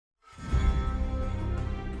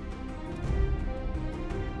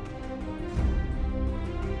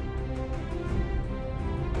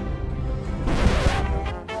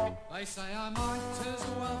They say I might as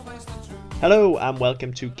well face the truth. Hello and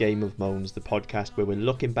welcome to Game of Moans, the podcast where we're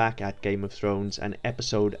looking back at Game of Thrones an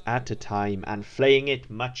episode at a time and flaying it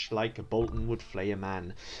much like a Bolton would flay a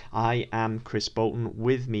man. I am Chris Bolton.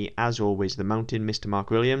 With me, as always, the Mountain, Mr. Mark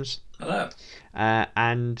Williams. Hello.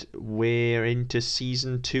 And we're into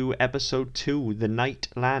Season 2, Episode 2, The Night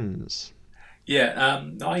Lands. Yeah,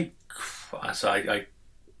 I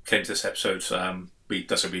came to this episode, we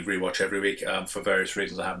rewatch every week for various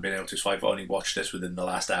reasons I haven't been able to, so I've only watched this within the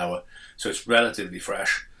last hour, so it's relatively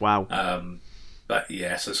fresh. Wow. But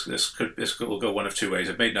yes, this will go one of two ways.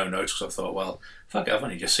 I've made no notes because I thought, well, fuck it, I've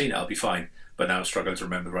only just seen it, I'll be fine. But now I'm struggling to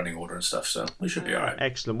remember the running order and stuff, so we should be alright.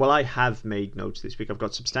 Excellent. Well, I have made notes this week. I've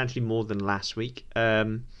got substantially more than last week.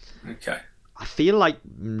 Okay. I feel like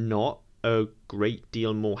not a great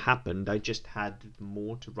deal more happened. I just had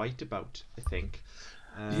more to write about, I think.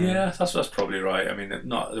 Yeah, that's probably right. I mean,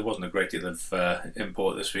 there wasn't a great deal of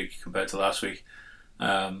import this week compared to last week.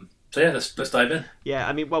 So yeah, let's dive in. Yeah,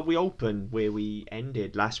 I mean, well, we open where we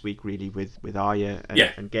ended last week, really, with Arya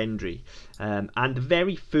and Gendry. And the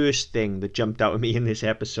very first thing that jumped out at me in this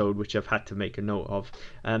episode, which I've had to make a note of,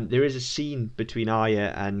 there is a scene between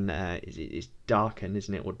Arya and it's Darken,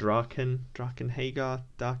 isn't it, or Draken Hagar,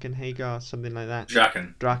 something like that.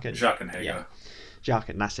 Draken Hagar. Yeah.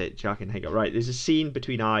 Jaqen, that's it, Jaqen Hagar. Right, there's a scene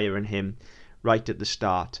between Arya and him right at the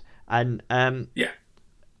start. And, yeah.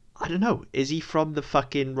 I don't know, is he from the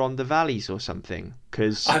fucking Rhondda Valleys or something?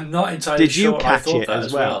 Because I'm not entirely sure. Did you catch it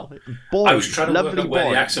as well? Boy, I was trying to work out where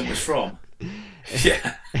boy. the accent was from.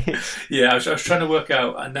 Yeah. Yeah, I was trying to work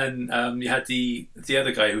out, and then you had the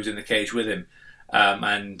other guy who was in the cage with him.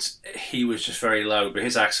 And he was just very loud, but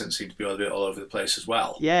his accent seemed to be a bit all over the place as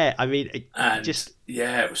well. Yeah, I mean, it was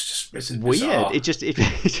weird. bizarre.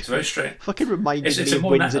 It's very strange. Fucking reminded me of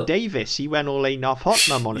Windsor Davis. He went all ain't off hot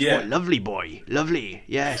mum on his boy. Lovely, lovely.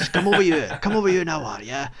 Yes, come over here now,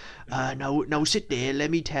 Arya. Now sit there.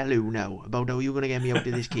 Let me tell you now about how you're gonna get me out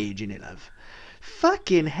of this cage, innit, love?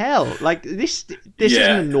 Fucking hell! Like this isn't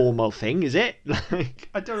a normal thing, is it? Like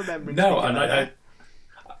I don't remember. No, and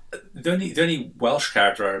the only Welsh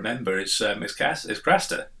character I remember is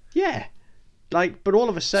Crasta. Yeah, like, but all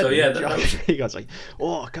of a sudden, so, yeah, he goes like,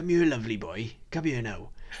 "Oh, come here, lovely boy, come here now."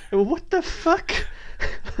 What the fuck?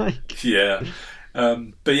 Like, yeah,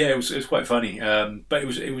 but yeah, it was quite funny. But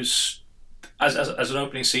it was as an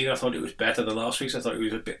opening scene, I thought it was better than last week's. I thought it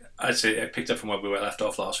was a bit. I'd say I picked up from where we were left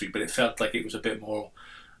off last week, but it felt like it was a bit more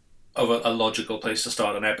of a logical place to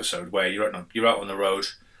start an episode, where you're out on the road.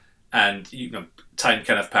 And time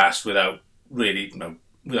kind of passed without really,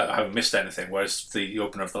 without having missed anything. Whereas the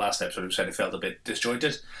opener of the last episode, we said it felt a bit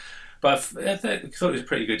disjointed. But I thought it was a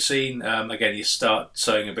pretty good scene. Again, you start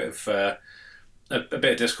sowing a bit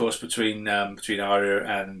of discourse between Arya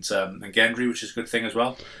and Gendry, which is a good thing as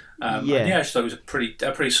well. I just thought it was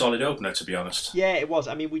a pretty solid opener, to be honest. Yeah, it was.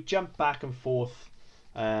 I mean, we jumped back and forth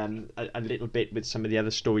a little bit with some of the other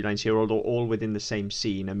storylines here, although all within the same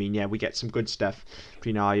scene. I mean, yeah, we get some good stuff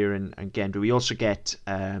between Arya and Gendry. We also get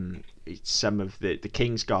some of the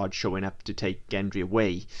Kingsguard showing up to take Gendry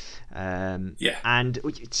away. And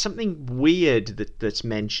it's something weird that's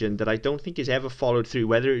mentioned that I don't think is ever followed through,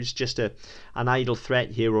 whether it's just an idle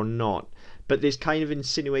threat here or not. But there's kind of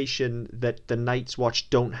insinuation that the Night's Watch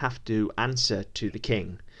don't have to answer to the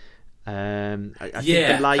king. I think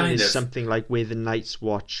the line is something like, "We're the Night's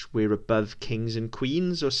Watch, we're above kings and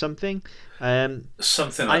queens," or something.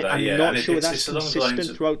 Something like that. I'm not sure that's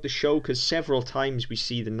consistent throughout the show, because several times we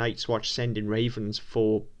see the Night's Watch sending ravens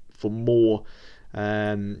for more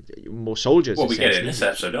soldiers. Well, we get it in this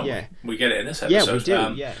episode, don't we? We get it in this episode. Yeah,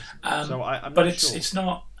 we do. So I'm but not sure. It's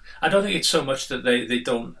not. I don't think it's so much that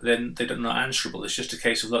they're not answerable. It's just a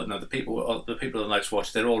case of, look, no, the people of the Night's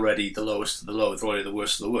Watch, they're already the lowest of the low, they're already the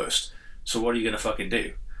worst of the worst. So what are you going to fucking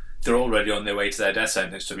do? They're already on their way to their death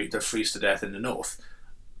sentence to freeze to death in the north.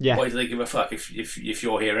 Yeah. Why do they give a fuck if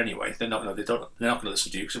you're here anyway? They're not going to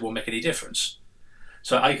listen to you because it won't make any difference.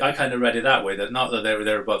 So I kind of read it that way, that not that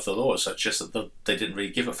they're above the law, such just that they didn't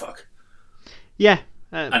really give a fuck. Yeah.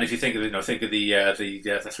 And if you think of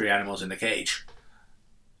the three animals in the cage.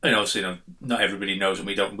 And obviously, not everybody knows, and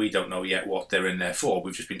we don't know yet what they're in there for.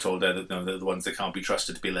 We've just been told they're the ones that can't be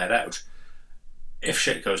trusted to be let out. If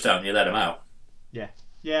shit goes down, you let them out. Yeah,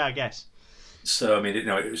 I guess. So I mean, it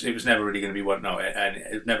was never really going to be and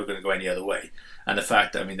it was never going to go any other way. And the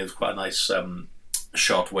fact, I mean, there was quite a nice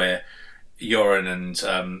shot where Yoren and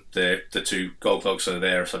the two gold cloaks are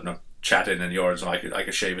there, sort of chatting, and Yoren's like, I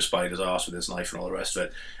could shave a spider's arse with his knife and all the rest of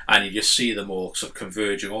it, and you just see them all sort of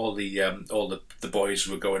converging. All the boys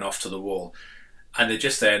were going off to the wall, and they're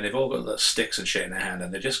just there, and they've all got little sticks and shit in their hand,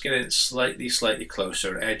 and they're just getting slightly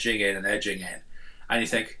closer, edging in, and you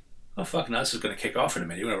think, oh fucking hell, this is going to kick off in a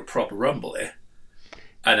minute. You're going to have a proper rumble here,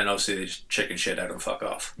 and then obviously they just chicken shit out and fuck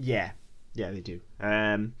off. Yeah, they do.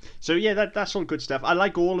 So yeah, that's all good stuff. I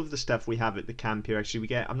like all of the stuff we have at the camp here.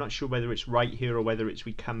 Actually, I'm not sure whether it's right here or whether it's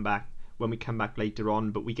when we come back later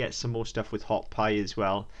on, but we get some more stuff with Hot Pie as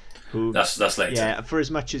well. That's later. Yeah, for as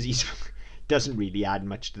much as he doesn't really add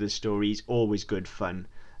much to the story, he's always good fun.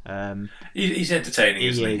 He's entertaining,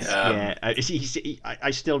 isn't he?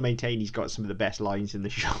 I still maintain he's got some of the best lines in the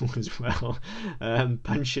show as well.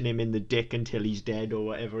 Punching him in the dick until he's dead, or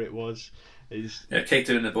whatever it was. Kicked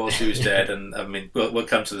him in the balls, he was dead, and I mean, we'll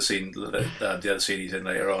come to the scene, the other scene he's in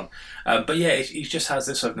later on. But yeah, he just has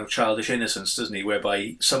this sort of childish innocence, doesn't he?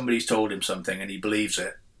 Whereby somebody's told him something and he believes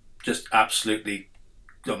it, just absolutely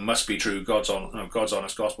must be true, God's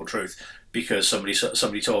honest gospel truth, because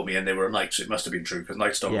somebody told me, and they were a knight, so it must have been true, because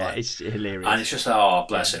knights don't lie. Yeah, it's hilarious, and it's just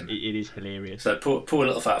bless him. It is hilarious. So poor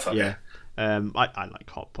little fat fucker. Yeah. I like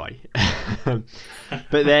Hot Pie.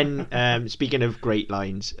 But then, speaking of great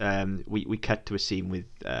lines, we cut to a scene with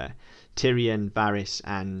Tyrion, Varys,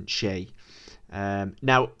 and Shay.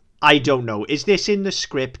 Now, I don't know. Is this in the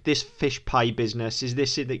script, this fish pie business? Is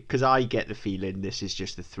this in it? Because I get the feeling this is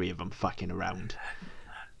just the three of them fucking around.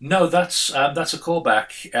 No, that's a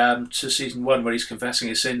callback to season 1, where he's confessing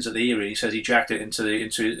his sins at the Eyrie. He says he jacked it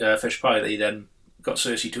into fish pie that he then got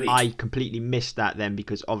Cersei to eat. I completely missed that then,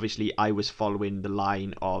 because obviously I was following the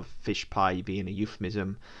line of fish pie being a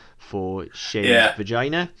euphemism for Shay's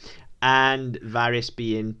vagina, and Varys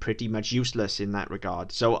being pretty much useless in that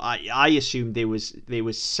regard. So I assumed there was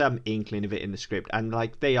some inkling of it in the script, and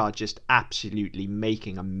like they are just absolutely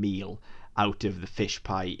making a meal out of the fish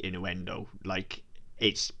pie innuendo. Like,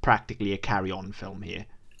 it's practically a carry-on film here.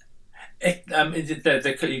 You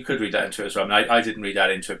could read that into it as well. I mean, I didn't read that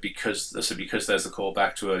into it because there's the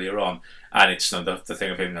callback to earlier on, and it's the thing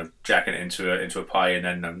of him jacking it into a pie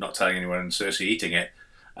and then not telling anyone and Cersei eating it.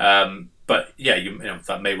 But yeah, you know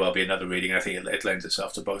that may well be another reading. I think it lends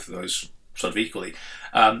itself to both of those sort of equally.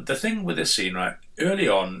 The thing with this scene, right, early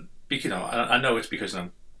on, because I know it's because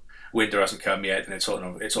winter hasn't come yet, and it's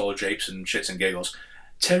all japes and shits and giggles.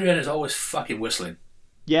 Tyrion is always fucking whistling.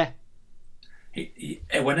 Yeah. He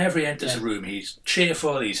whenever he enters a room, he's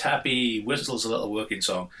cheerful, he's happy, he whistles a little working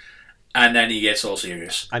song, and then he gets all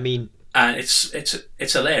serious. I mean, and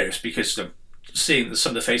it's hilarious because seeing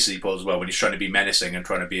some of the faces he pulls as well when he's trying to be menacing and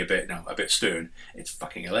trying to be a bit stern, it's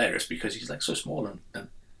fucking hilarious because he's like so small and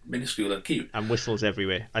minuscule and cute, and whistles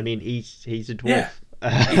everywhere. I mean, he's a dwarf. Yeah.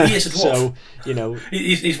 He is a dwarf. So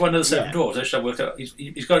he's one of the 7 dwarves. Actually, I worked out.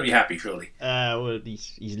 He's got to be happy, surely. Well,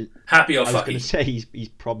 he's happy or fucky. I was going to say he's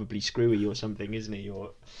probably screwy or something, isn't he?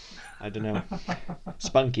 Or I don't know,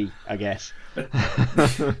 spunky, I guess. Yeah,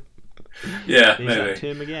 there's maybe. that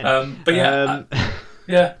term again. But yeah,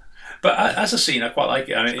 yeah. But as a scene, I quite like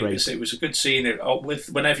it. I mean, it was a good scene.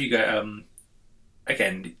 Whenever you get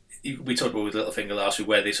again. We talked about with Littlefinger last week,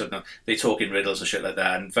 where they talk in riddles and shit like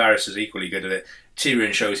that, and Varys is equally good at it.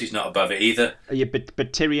 Tyrion shows he's not above it either. Yeah, but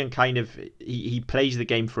Tyrion kind of he plays the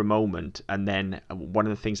game for a moment, and then one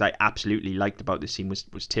of the things I absolutely liked about this scene was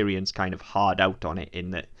Tyrion's kind of hard out on it,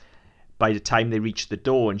 in that by the time they reach the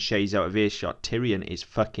door and Shay's out of earshot, Tyrion is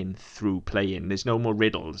fucking through playing. There's no more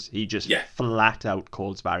riddles. He just flat out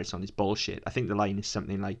calls Varys on his bullshit. I think the line is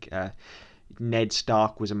something like, Ned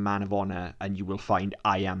Stark was a man of honor, and you will find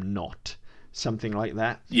I am not. Something like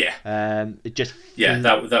that. Yeah. It just. Yeah,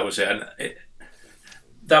 that was it, and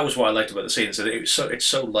that was what I liked about the scene. So it's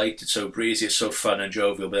so light, it's so breezy, it's so fun and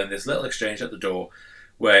jovial. But then there's a little exchange at the door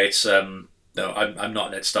where it's no, I'm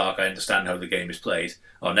not Ned Stark. I understand how the game is played.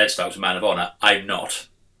 Oh, Ned Stark's a man of honor. I'm not.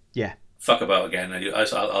 Yeah. Fuck about again.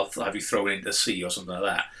 I'll have you thrown into the sea or something like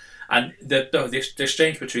that. And the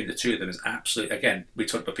exchange between the two of them is absolutely. Again, we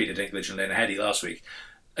talked about Peter Dinklage and Lena Headey last week.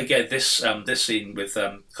 Again, this scene with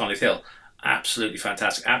Conley Hill, absolutely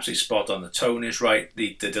fantastic, absolutely spot on. The tone is right,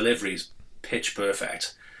 the delivery is pitch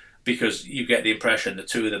perfect, because you get the impression the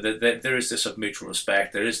two of them that there is this sort of mutual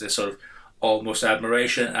respect, there is this sort of almost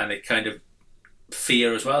admiration, and it kind of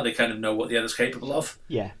fear as well. They kind of know what the other's capable of.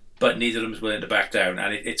 Yeah. But neither of them is willing to back down,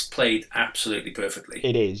 and it's played absolutely perfectly.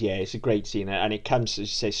 It is, yeah. It's a great scene, and it comes, as you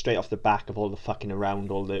say, straight off the back of all the fucking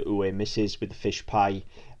around, all the ooh misses with the fish pie,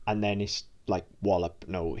 and then it's like, wallop,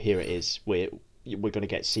 no, here it is. We're going to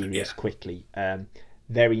get serious quickly.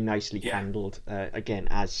 Very nicely handled. Again,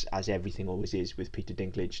 as everything always is with Peter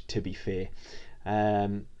Dinklage, to be fair.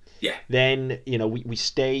 Then, we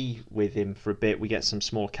stay with him for a bit. We get some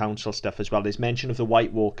small council stuff as well. There's mention of the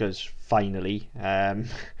White Walkers, finally.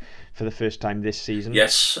 for the first time this season.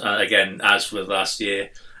 Yes, again, as with last year,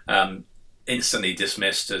 instantly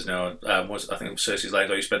dismissed as I think it was Cersei's line,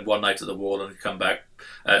 you spend one night at the wall and come back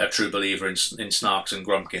a true believer in snarks and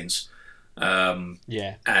grumpkins. And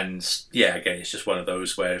again, it's just one of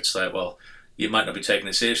those where it's like, well, you might not be taking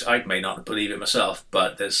it serious. I may not believe it myself,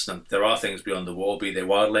 but there are things beyond the wall, be they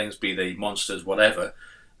wildlings, be they monsters, whatever,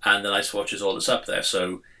 and the Night's Watch is all that's up there.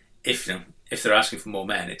 So if they're asking for more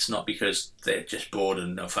men, it's not because they're just bored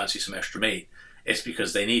and fancy some extra meat. It's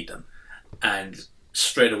because they need them. And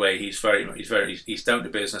straight away, he's down to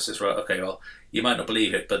business. It's right. Okay, well, you might not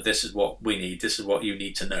believe it, but this is what we need. This is what you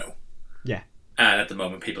need to know. Yeah. And at the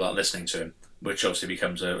moment, people aren't listening to him, which obviously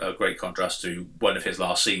becomes a great contrast to one of his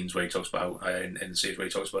last scenes where he talks about in the series where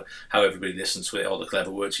he talks about how everybody listens to all the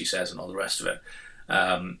clever words he says and all the rest of it.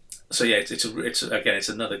 It's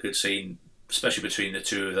another good scene, especially between the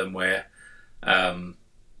two of them, where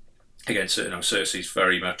Cersei's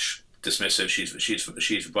very much dismissive.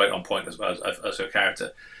 She's right on point as her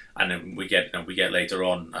character, and then we get later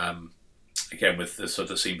on again with the sort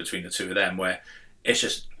of scene between the two of them where it's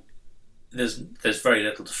just. There's very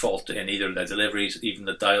little to fault in either of their deliveries. Even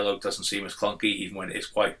the dialogue doesn't seem as clunky, even when it is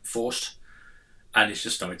quite forced. And it's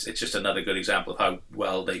just another good example of how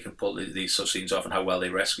well they can pull these sort of scenes off and how well they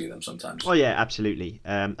rescue them sometimes. Oh yeah, absolutely.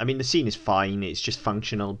 The scene is fine; it's just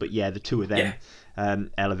functional. But yeah, the two of them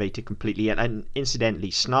elevate it completely. And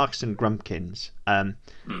incidentally, Snarks and Grumpkins,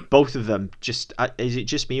 both of them just is it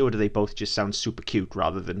just me or do they both just sound super cute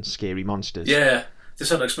rather than scary monsters? Yeah. They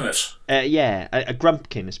sound like Smurfs. A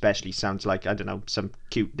Grumpkin especially sounds like, I don't know, some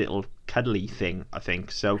cute little cuddly thing, I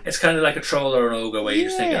think. So it's kind of like a troll or an ogre where you're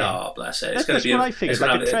just thinking, oh, bless it. That's what I figured,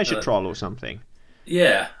 like a treasure troll or something.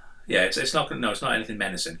 Yeah. It's not anything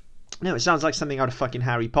menacing. No, it sounds like something out of fucking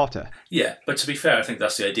Harry Potter. Yeah, but to be fair, I think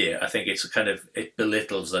that's the idea. I think it's it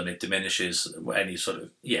belittles them, it diminishes any sort of,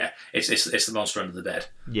 it's the monster under the bed.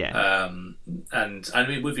 Yeah. And I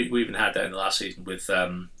mean, we've even had that in the last season with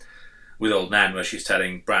old Nan, where she's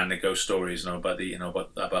telling Bran the ghost stories, about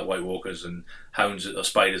White Walkers and hounds or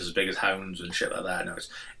spiders as big as hounds and shit like that. No,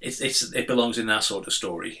 it belongs in that sort of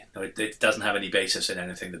story. It doesn't have any basis in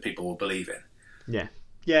anything that people will believe in.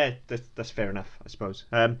 Yeah, that's fair enough, I suppose.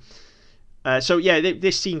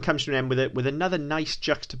 This scene comes to an end with another nice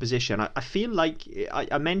juxtaposition. I feel like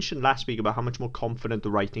I mentioned last week about how much more confident the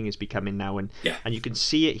writing is becoming now, and you can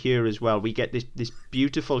see it here as well. We get this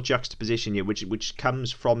beautiful juxtaposition here, which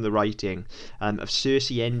comes from the writing of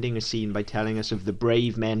Cersei ending a scene by telling us of the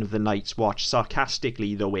brave men of the Night's Watch,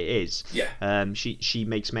 sarcastically though it is. Yeah. She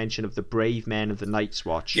makes mention of the brave men of the Night's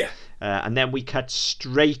Watch. Yeah. And then we cut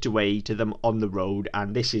straight away to them on the road,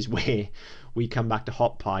 and this is where we come back to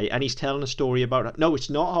Hot Pie, and he's telling a story about... No, it's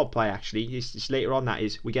not Hot Pie, actually. It's later on that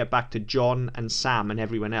is we get back to Jon and Sam and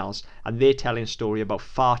everyone else, and they're telling a story about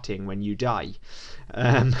farting when you die.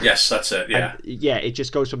 Yes, that's it, yeah. It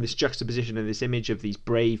just goes from this juxtaposition and this image of these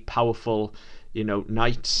brave, powerful,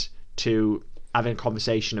 knights to having a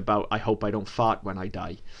conversation about, I hope I don't fart when I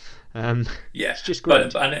die. It's just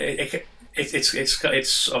great.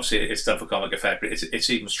 It's obviously it's done for comic effect, but it's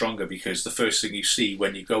even stronger because the first thing you see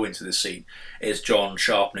when you go into this scene is Jon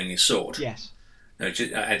sharpening his sword. Yes,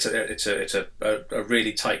 it's a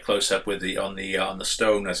really tight close up with on the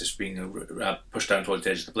stone as it's being pushed down towards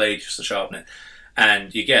the edge of the blade just to sharpen it,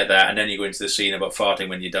 and you get that, and then you go into the scene about farting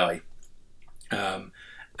when you die, and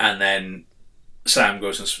then Sam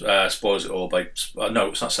goes and spoils it all by no,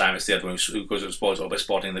 it's not Sam, it's the other one who goes and spoils it all by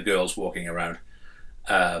spotting the girls walking around.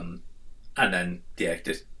 And then it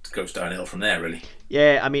just goes downhill from there, really.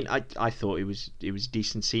 Yeah, I mean, I thought it was a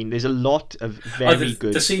decent scene. There's a lot of very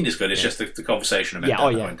good. The scene is good. It's just the conversation about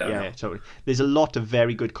totally. There's a lot of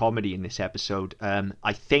very good comedy in this episode.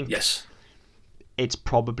 I think it's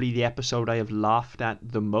probably the episode I have laughed at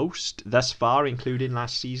the most thus far, including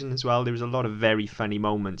last season as well. There was a lot of very funny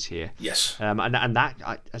moments here. Yes. And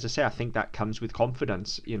that, as I say, I think that comes with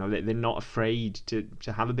confidence. They're not afraid to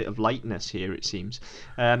have a bit of lightness here, it seems.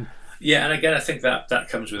 Yeah, and again, I think that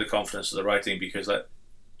comes with the confidence of the writing because,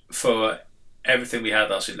 for everything we had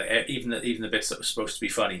last week, even the bits that were supposed to be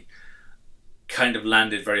funny, kind of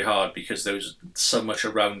landed very hard because there was so much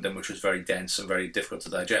around them which was very dense and very difficult to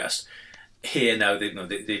digest. Here now,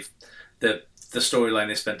 the storyline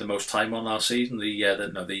they spent the most time on last season,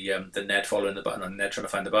 the Ned following Ned trying to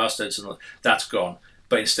find the bastards, and that's gone.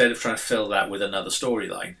 But instead of trying to fill that with another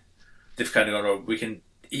storyline, they've kind of gone, oh, we can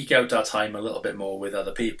eke out our time a little bit more with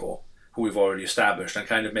other people who we've already established and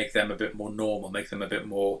kind of make them a bit more normal, make them a bit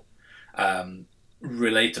more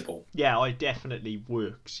relatable. Yeah, it definitely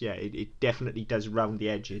works. Yeah, it definitely does round the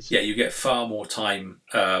edges. Yeah, you get far more time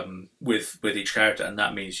with each character, and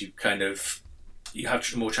that means you kind of you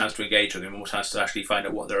have more chance to engage with them, more chance to actually find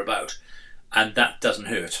out what they're about, and that doesn't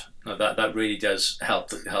hurt. No, that really does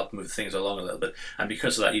help move things along a little bit, and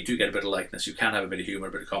because of that, you do get a bit of likeness. You can have a bit of humour,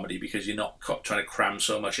 a bit of comedy, because you're not trying to cram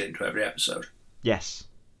so much into every episode. Yes,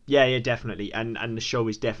 yeah, definitely, and the show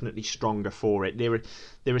is definitely stronger for it. There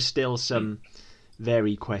are still some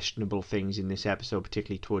very questionable things in this episode,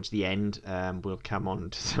 particularly towards the end. We'll come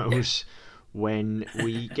on to those when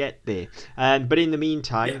we get there. But in the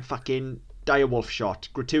meantime, fucking direwolf shot,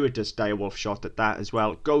 gratuitous direwolf shot at that as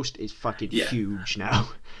well. Ghost is fucking huge now.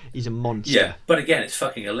 He's a monster. Yeah, but again, it's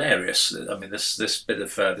fucking hilarious. I mean, this bit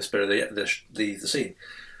of the scene,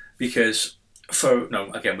 because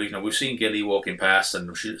we've seen Gilly walking past,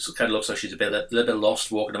 and she kind of looks like she's a little bit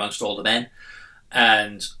lost walking amongst all the men,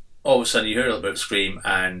 and all of a sudden you hear a little bit of a scream,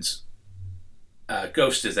 and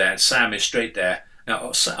Ghost is there, and Sam is straight there.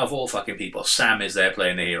 Now, of all fucking people, Sam is there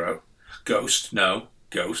playing the hero. Ghost, no.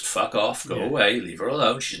 Ghost, fuck off, go away, leave her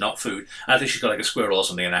alone, she's not food. I think she's got like a squirrel or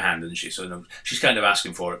something in her hand, isn't she? So she's kind of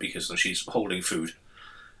asking for it because she's holding food.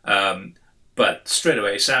 But straight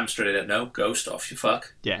away, Sam straight at no, Ghost, off you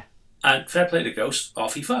fuck. Yeah. And fair play to Ghost,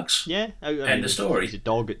 off he fucks. Yeah. End of story. He's a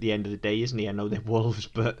dog at the end of the day, isn't he? I know they're wolves,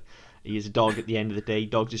 but he is a dog at the end of the day.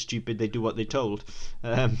 Dogs are stupid, they do what they're told.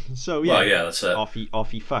 So yeah, well, yeah, that's it. Off he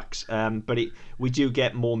fucks. But we do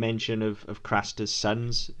get more mention of Craster's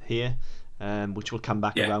sons here. Which will come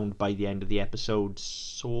back around by the end of the episode,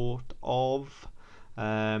 sort of.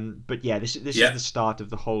 But yeah, this is the start of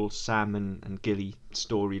the whole Sam and Gilly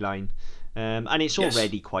storyline. And it's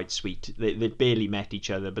already quite sweet. They barely met each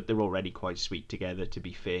other, but they're already quite sweet together, to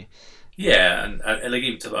be fair. Yeah, and like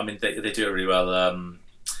even they do it really well.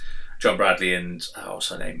 John Bradley and what's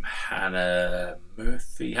her name, Hannah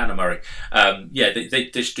Murray. They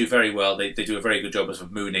just do very well. They do a very good job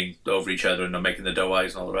of mooning over each other and making the doe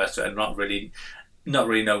eyes and all the rest of it, and not really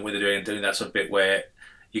knowing what they're doing, and doing that sort of bit where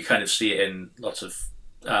you kind of see it in lots of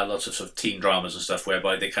sort of teen dramas and stuff,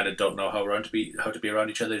 whereby they kind of don't know how to be around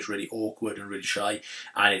each other. It's really awkward and really shy,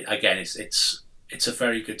 and it's a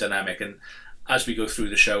very good dynamic. And as we go through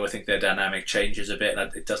the show, I think their dynamic changes a bit,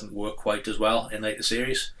 and it doesn't work quite as well in later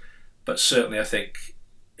series. But certainly, I think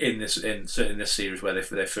in this series where they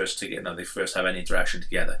first have any interaction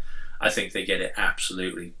together, I think they get it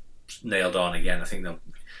absolutely nailed on again. I think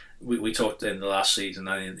we talked in the last season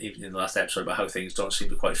and even in the last episode about how things don't seem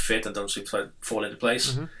to quite fit and don't seem to fall into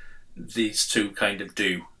place. Mm-hmm. These two kind of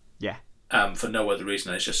do. Yeah. For no other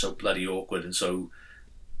reason, it's just so bloody awkward and so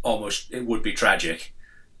almost it would be tragic.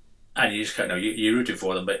 And you just kind of you're rooting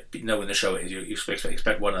for them, but knowing the show is, you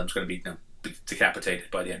expect one of them's going to be decapitated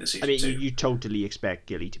by the end of season 2. You totally expect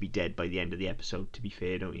Gilly to be dead by the end of the episode, to be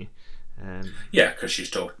fair, don't you? Yeah, because she's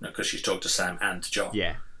talked to Sam and to John.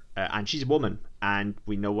 Yeah, and she's a woman, and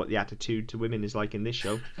we know what the attitude to women is like in this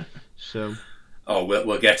show. So,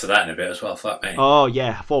 we'll get to that in a bit as well. Fuck me. Oh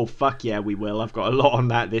yeah, fuck yeah, we will. I've got a lot on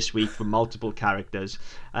that this week for multiple characters.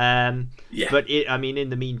 But in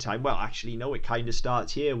the meantime, well, actually, no, it kind of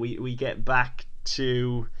starts here. We get back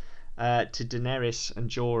to Daenerys and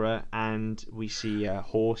Jorah, and we see a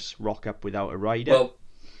horse rock up without a rider. Well,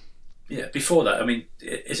 yeah. Before that, I mean,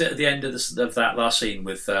 is it at the end of that last scene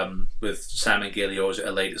with Sam and Gilly, or is it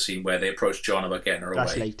a later scene where they approach Jon about getting her away?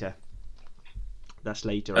 That's later. That's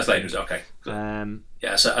later. Okay. So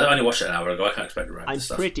I only watched it an hour ago. I can't expect to remember. I'm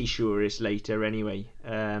pretty sure it's later anyway.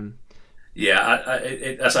 As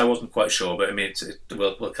I wasn't quite sure, but I mean,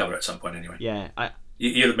 we'll cover it at some point anyway. Yeah.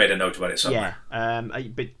 You'd have made a note about it somewhere.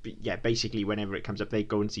 Yeah, basically whenever it comes up, they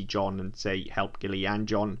go and see Jon and say, help Gilly, and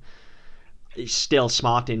Jon is still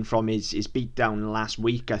smarting from his beatdown last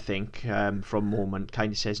week, I think, from Moment,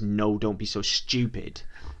 kind of says, no, don't be so stupid.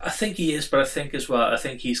 I think he is, but I think as well,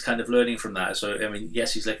 he's kind of learning from that. So, I mean,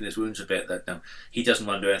 yes, he's licking his wounds a bit, that he doesn't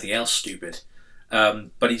want to do anything else stupid.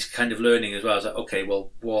 But he's kind of learning as well. It's like, okay, well,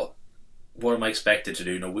 what am I expected to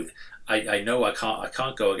do? I know I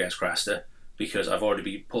can't go against Craster, because I've already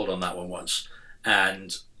been pulled on that one once,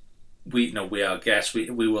 and we are guests.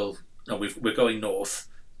 We're going north,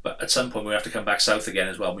 but at some point we have to come back south again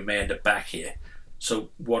as well. We may end up back here. So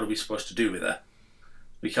what are we supposed to do with her?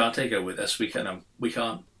 We can't take her with us. We can't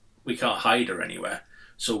hide her anywhere.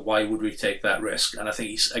 So why would we take that risk? And I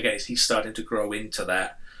think he's starting to grow into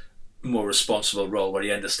that more responsible role where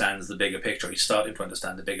he understands the bigger picture. He's starting to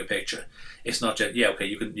understand the bigger picture. It's not just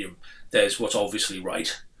there's what's obviously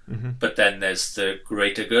right. Mm-hmm. But then there's the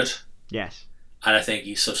greater good. Yes. And I think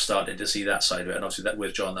he's sort of starting to see that side of it. And obviously that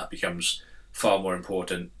with Jon, that becomes far more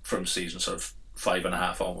important from season sort of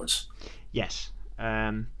 5.5 onwards. Yes.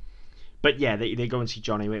 But yeah, they go and see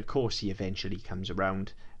Jon anyway. Of course he eventually comes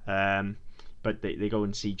around. But they go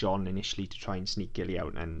and see Jon initially to try and sneak Gilly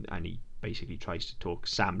out, and he basically tries to talk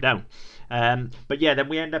Sam down. But yeah, then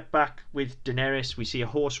we end up back with Daenerys. We see a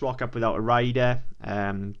horse rock up without a rider.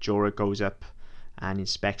 Jorah goes up and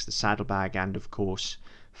inspects the saddlebag, and of course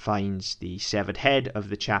finds the severed head of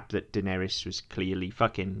the chap that Daenerys was clearly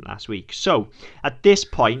fucking last week. So at this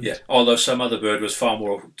point, although some other bird was far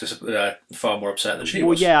more upset than she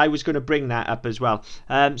was. Well, yeah, I was going to bring that up as well.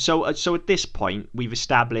 So at this point, we've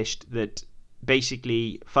established that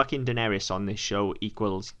basically fucking Daenerys on this show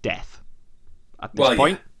equals death. At this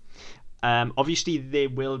point. Obviously there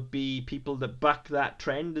will be people that buck that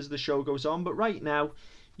trend as the show goes on, but right now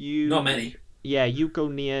not many. Yeah, you go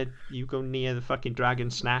near the fucking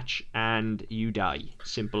dragon snatch and you die.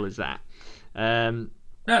 Simple as that.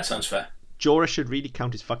 That sounds fair. Jorah should really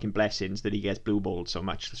count his fucking blessings that he gets blue balled so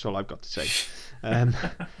much. That's all I've got to say.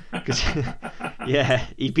 Because yeah,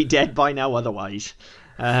 he'd be dead by now otherwise.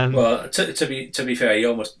 Well, to be fair, he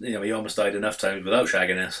almost died enough times without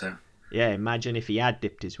shagging her. So. Yeah, imagine if he had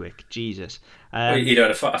dipped his wick. Jesus. He'd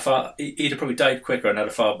have probably died quicker and had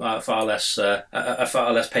a far less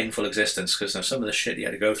painful existence, because some of the shit he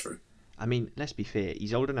had to go through. I mean, let's be fair.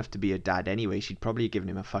 He's old enough to be a dad anyway. She'd probably have given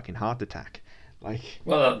him a fucking heart attack.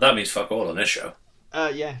 Well, that means fuck all on this show.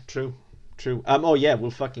 Yeah, true. Oh yeah,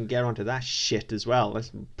 we'll fucking get onto that shit as well.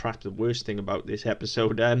 That's perhaps the worst thing about this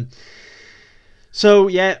episode. So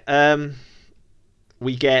yeah,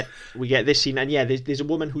 we get this scene, and yeah, there's a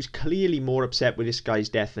woman who's clearly more upset with this guy's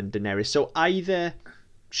death than Daenerys. So either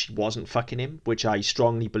she wasn't fucking him, which I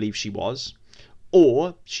strongly believe she was,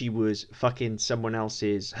 or she was fucking someone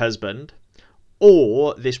else's husband,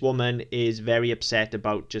 or this woman is very upset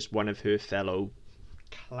about just one of her fellow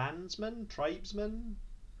clansmen, tribesmen.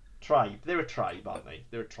 Tribe. They're a tribe, aren't they?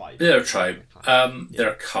 They're a tribe. They're a tribe. They're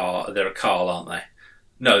a Carl, aren't they?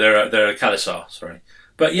 No, they're a Khalisar. Sorry,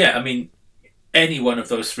 but yeah, I mean, any one of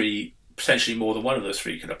those three, potentially more than one of those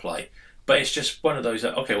three, could apply. But it's just one of those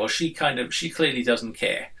that, okay, well, she clearly doesn't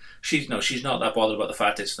care. She's not that bothered about the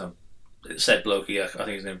fact it's said blokey, I think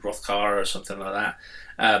his name Rothkar or something like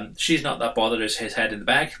that. She's not that bothered as his head in the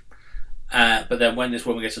bag. But then when this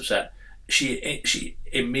woman gets upset, she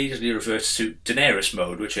immediately reverts to Daenerys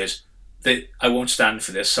mode, which is that I won't stand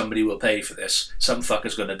for this. Somebody will pay for this. Some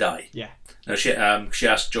fucker's going to die. Yeah. Now she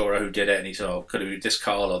asked Jorah who did it, and he said, "Oh, could it be this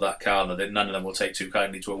Carl or that Carl?" And none of them will take too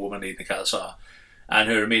kindly to a woman leading the Khalisar. And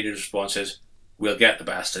her immediate response is, "We'll get the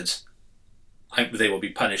bastards. They will be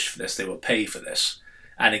punished for this. They will pay for this."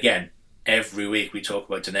 And again, every week we talk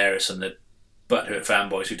about Daenerys and the butthurt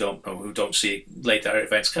fanboys who don't see later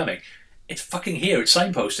events coming. It's fucking here. It's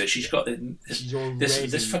signposted. She's got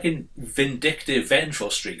this fucking vindictive, vengeful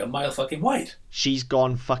streak a mile fucking wide. She's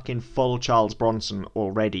gone fucking full Charles Bronson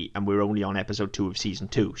already, and we're only on episode 2 of season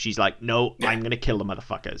 2. She's like, no, yeah. I'm gonna kill the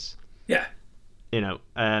motherfuckers. Yeah. Yeah.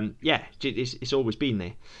 It's always been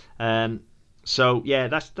there. So yeah,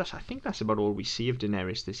 that's I think that's about all we see of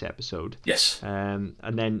Daenerys this episode. Yes. And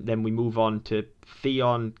then we move on to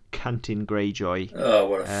Theon cunting Greyjoy. Oh,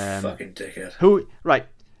 what a fucking dickhead. Right.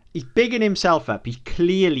 He's bigging himself up. He's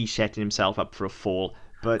clearly setting himself up for a fall.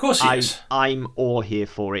 But of course he is. I'm all here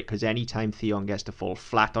for it, because anytime Theon gets to fall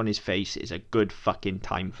flat on his face is a good fucking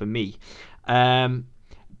time for me.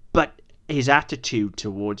 But his attitude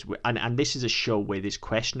towards... And this is a show where there's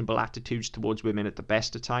questionable attitudes towards women at the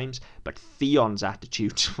best of times, but Theon's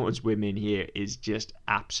attitude towards women here is just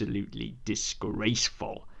absolutely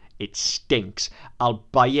disgraceful. It stinks. I'll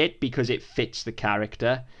buy it because it fits the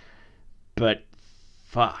character, but...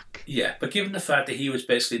 fuck. Yeah, but given the fact that he was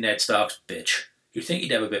basically Ned Stark's bitch, you'd think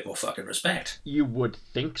he'd have a bit more fucking respect. You would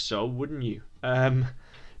think so, wouldn't you?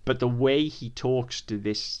 But the way he talks to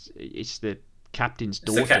this, it's the captain's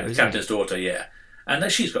daughter. The captain's daughter, yeah. And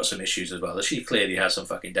that she's got some issues as well. That she clearly has some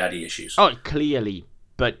fucking daddy issues. Oh, clearly.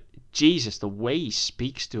 But Jesus, the way he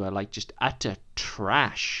speaks to her, like just utter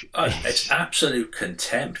trash. Oh, it's absolute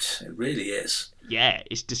contempt. It really is. Yeah,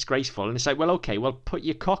 it's disgraceful. And it's like, well, okay, well, put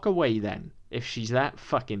your cock away then. If she's that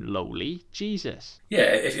fucking lowly, Jesus. Yeah,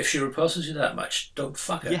 if she repulses you that much, don't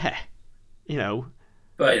fuck her. Yeah,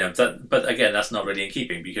 But but again, that's not really in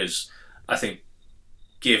keeping, because I think,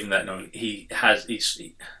 given that I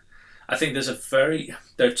think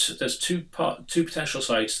there's two potential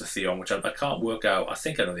sides to Theon, which I can't work out. I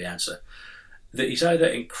think I know the answer. That he's either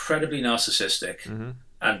incredibly narcissistic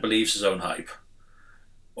and believes his own hype,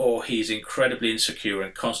 or he's incredibly insecure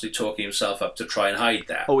and constantly talking himself up to try and hide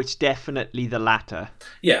that. Oh, it's definitely the latter.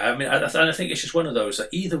 Yeah, I mean, I think it's just one of those that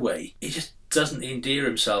either way, he just doesn't endear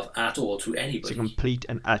himself at all to anybody. It's a complete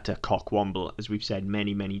and utter cockwomble, as we've said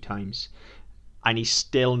many, many times. And he's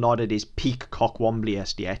still not at his peak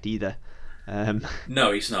cockwombliest yet either.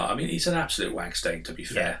 No, he's not. I mean, he's an absolute wank stain, to be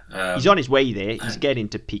fair. He's on his way there. He's getting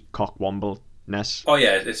to peak cockwombleness. Oh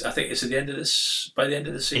yeah, I think it's at the end of this. By the end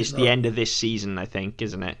of the season, it's the end of this season, I think,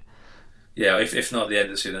 isn't it? Yeah, if not the end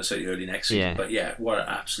of the season, then certainly early next season. Yeah. But yeah, what an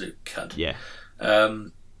absolute cunt. Yeah.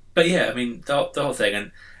 But yeah, I mean the whole thing,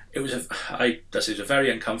 and it was a very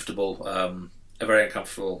uncomfortable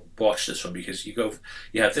watch, this one, because you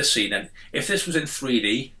have this scene, and if this was in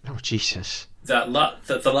 3D, oh Jesus, the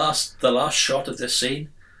last shot of this scene,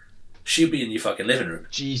 she'd be in your fucking living room.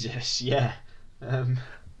 Jesus, yeah. No,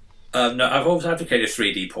 I've always advocated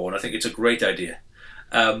 3D porn. I think it's a great idea.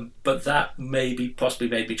 But that possibly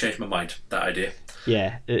made me change my mind, that idea.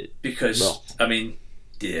 Yeah. Because, I mean,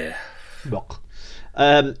 yeah.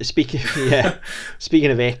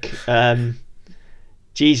 Speaking of Ick,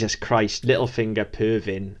 Jesus Christ, Littlefinger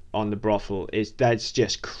perving on the brothel that's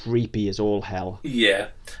just creepy as all hell. Yeah.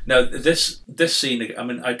 Now this scene, I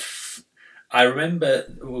mean, I remember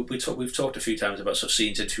we've talked a few times about sort of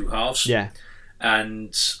scenes in two halves. Yeah.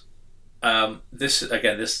 And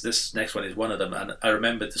this next one is one of them, and I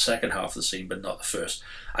remembered the second half of the scene, but not the first.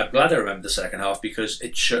 I'm glad I remembered the second half because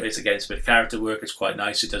it's a bit of character work. It's quite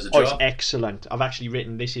nice. It does a job. It's excellent. I've actually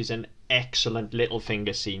written this is an excellent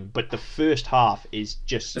Littlefinger scene, but the first half is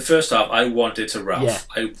just... The first half, I wanted to Ralph.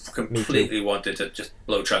 Yeah, I completely wanted to just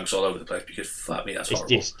blow chunks all over the place because, fuck me, that's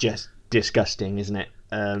horrible. It's just disgusting, isn't it?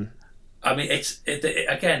 I mean, it's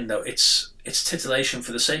titillation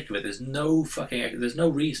for the sake of it. There's no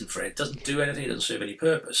reason for it. It doesn't do anything. It doesn't serve any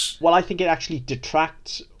purpose. Well, I think it actually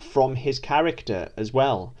detracts from his character as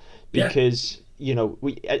well, because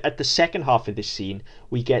we at the second half of this scene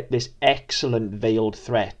we get this excellent veiled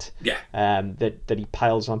threat. Yeah. That he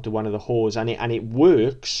piles onto one of the whores, and it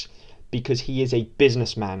works because he is a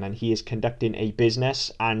businessman and he is conducting a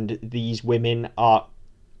business, and these women are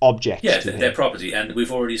objects. Yeah, to him. Their property, and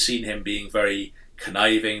we've already seen him being very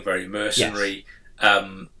conniving, very mercenary. Yes.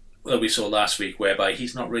 We saw last week, whereby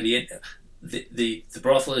he's not really in the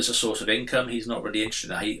brothel is a source of income. He's not really interested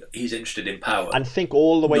in that. He's interested in power. And think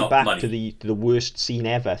all the way back money. to the worst scene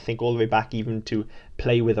ever. Think all the way back even to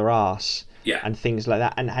play with her arse. Yeah. And things like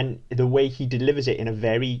that. And the way he delivers it in a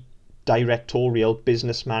very directorial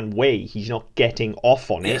businessman way. He's not getting off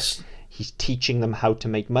on it. He's teaching them how to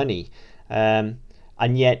make money. And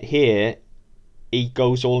yet here, he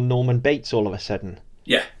goes all Norman Bates all of a sudden.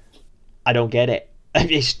 Yeah. I don't get it.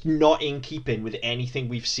 It's not in keeping with anything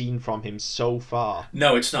we've seen from him so far.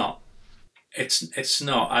 No, it's not. It's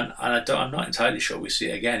not, and I'm not entirely sure we see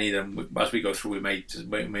it again either. As we go through, we may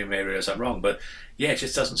realise I'm wrong, but yeah, it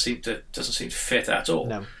just doesn't seem to fit at all.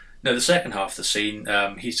 No. Now, the second half of the scene,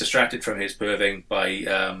 he's distracted from his perving by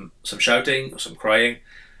some shouting, some crying,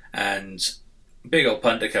 and big old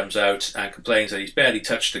punter comes out and complains that he's barely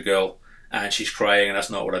touched a girl and she's crying and that's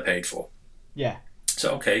not what I paid for. Yeah.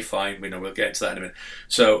 So, okay, fine, we'll get into that in a minute.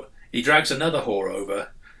 So, he drags another whore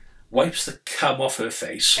over, wipes the cum off her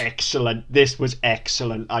face. Excellent. This was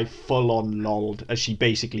excellent. I full on lolled as she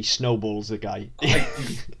basically snowballs the guy.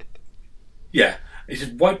 Yeah. He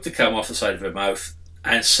just wiped the cum off the side of her mouth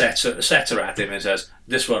and sets her at him and says,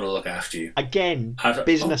 "This one will look after you." Again,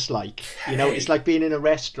 business-like. Okay. It's like being in a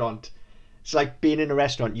restaurant. It's like being in a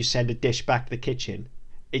restaurant, you send a dish back to the kitchen.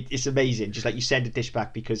 It's amazing. Just like you send a dish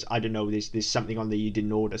back because, I don't know, there's something on there you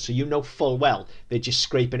didn't order. So you know full well they're just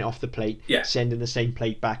scraping it off the plate, sending the same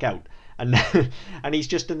plate back out. And and he's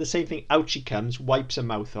just done the same thing. Out she comes, wipes her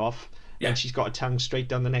mouth off, and she's got a tongue straight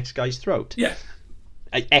down the next guy's throat. Yeah.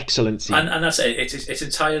 Excellent scene. And that's it. It's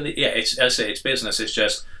entirely, it's business. It's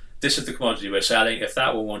just, this is the commodity we're selling. If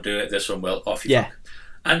that one won't do it, this one will. Off you go.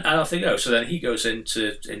 And off they go. So then he goes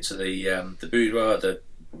into the boudoir, the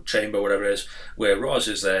chamber, whatever it is, where Roz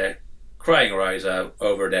is there crying her eyes out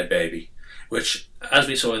over a dead baby, which, as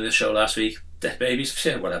we saw in this show last week, dead babies,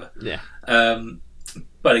 whatever. Yeah.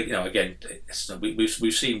 But again,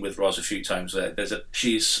 we've seen with Roz a few times that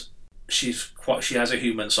she has a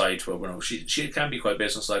human side to her. She can be quite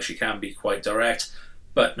businesslike, she can be quite direct,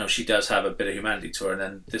 but no, she does have a bit of humanity to her. And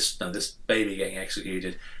then this baby getting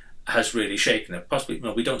executed has really shaken her. Possibly,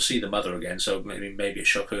 we don't see the mother again, so maybe it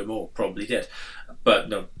shook her more. Probably did, but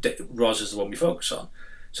no, Roz is the one we focus on.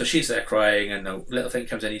 So she's there crying, and Littlefinger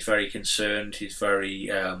comes in. He's very concerned. He's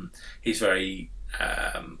very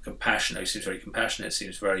compassionate. He seems very compassionate.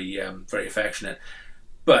 Seems very affectionate.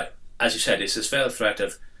 But as you said, it's this veiled threat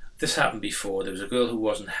of, this happened before. There was a girl who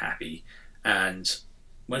wasn't happy, and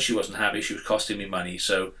when she wasn't happy, she was costing me money.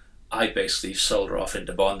 So I basically sold her off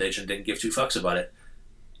into bondage and didn't give two fucks about it.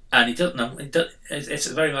 And he doesn't know. It's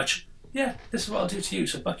very much, this is what I'll do to you.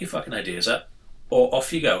 So buck your fucking ideas up, or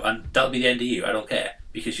off you go, and that'll be the end of you. I don't care,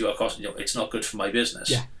 because you are costing. It's not good for my business.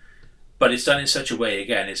 Yeah. But it's done in such a way,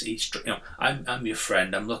 again, it's each, I'm your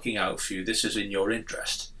friend, I'm looking out for you, this is in your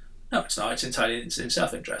interest. No, it's not, it's entirely in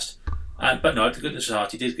self-interest. But no, the goodness of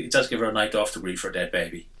heart, he does give her a night off to grieve for a dead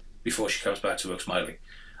baby before she comes back to work smiling.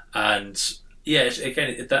 And yeah,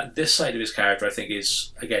 again, this side of his character, I think,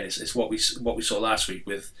 is, again, it's what we saw last week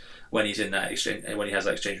with when he's in that exchange, when he has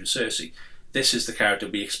that exchange with Cersei. This is the character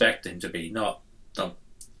we expect him to be, not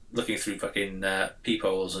looking through fucking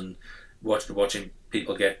peepholes and watching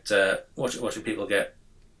people get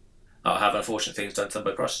have unfortunate things done to them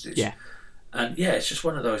by prostitutes. Yeah, and yeah, it's just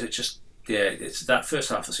one of those. It's that first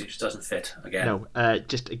half of the scene just doesn't fit again. No,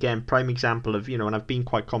 just again, prime example of, and I've been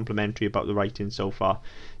quite complimentary about the writing so far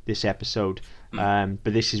this episode, but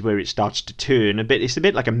this is where it starts to turn a bit. It's a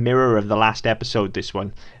bit like a mirror of the last episode, this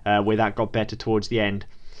one, where that got better towards the end.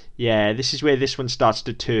 Yeah, this is where this one starts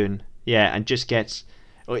to turn, and just gets,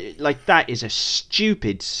 like, that is a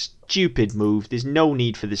stupid move. There's no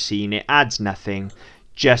need for the scene. It adds nothing.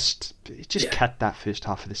 Just cut that first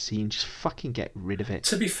half of the scene. Just fucking get rid of it.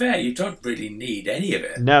 To be fair, you don't really need any of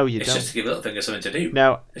it. No, you don't. It's just to give Littlefinger something to do.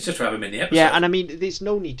 No. It's just to have him in the episode. Yeah, and I mean, there's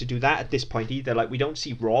no need to do that at this point either. Like, we don't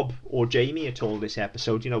see Robb or Jaime at all this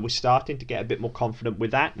episode. We're starting to get a bit more confident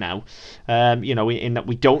with that now. In that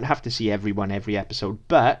we don't have to see everyone every episode.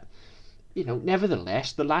 But,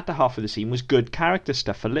 nevertheless, the latter half of the scene was good character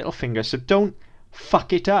stuff for Littlefinger, so don't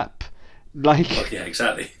fuck it up. Like, yeah,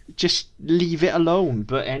 exactly. Just leave it alone.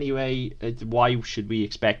 But anyway, why should we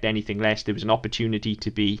expect anything less? There was an opportunity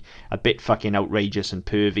to be a bit fucking outrageous and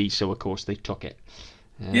pervy, so of course they took it.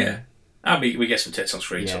 Yeah. And we get some tits on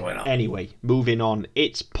screen, so why not? Anyway, moving on.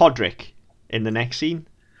 It's Podrick in the next scene.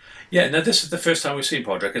 Yeah, no, this is the first time we've seen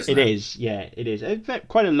Podrick, isn't it? It is, yeah, it is.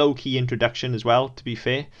 Quite a low-key introduction as well, to be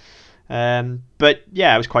fair. But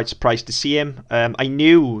yeah, I was quite surprised to see him. I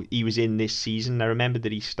knew he was in this season. I remember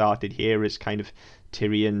that he started here as kind of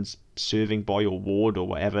Tyrion's serving boy or ward or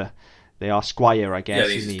whatever they are, squire, I guess.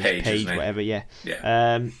 Yeah, he's page, whatever. Yeah.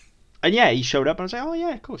 Yeah. And yeah, he showed up, and I was like, oh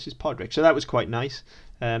yeah, of course, it's Podrick. So that was quite nice.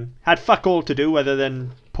 Had fuck all to do other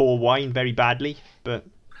than pour wine very badly, but.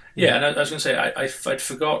 Yeah, and I was going to say I'd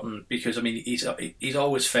forgotten, because I mean he's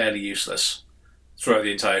always fairly useless throughout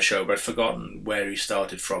the entire show, but I'd forgotten where he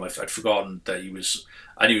started from. I'd forgotten that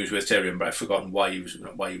I knew he was with Tyrion, but I'd forgotten why he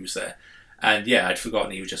was there. And yeah, I'd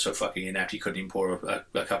forgotten he was just so fucking inept he couldn't even pour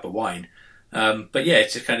a cup of wine. But yeah,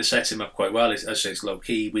 it kind of sets him up quite well. As I say, it's low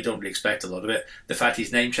key. We don't really expect a lot of it. The fact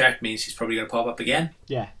he's name checked means he's probably going to pop up again.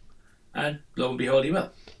 Yeah. And lo and behold, he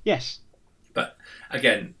will. Yes. But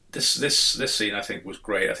again, this scene I think was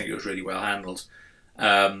great. I think it was really well handled.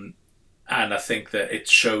 And I think that it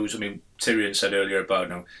shows. I mean, Tyrion said earlier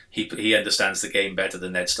about he understands the game better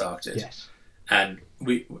than Ned Stark did. Yes. And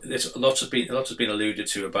there's lots has been alluded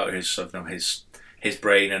to about his his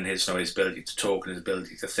brain and his ability to talk and his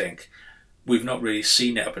ability to think. We've not really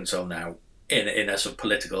seen it up until now in a sort of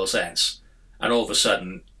political sense. And all of a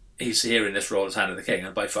sudden, he's here in this role as Hand of the King,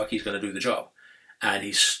 and by fuck, he's going to do the job. And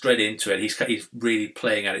he's straight into it. He's really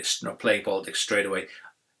playing at it, playing politics straight away.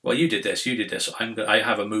 Well, you did this. I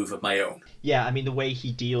have a move of my own. Yeah, I mean, the way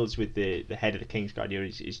he deals with the head of the Kingsguard here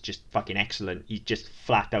is just fucking excellent. He just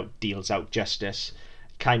flat out deals out justice,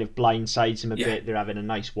 kind of blindsides him a bit. They're having a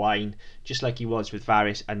nice wine, just like he was with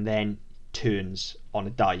Varys, and then turns on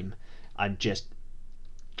a dime and just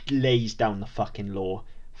lays down the fucking law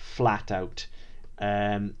flat out.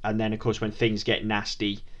 And then, of course, when things get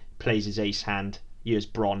nasty, plays his ace hand. Here's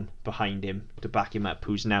Bronn behind him to back him up,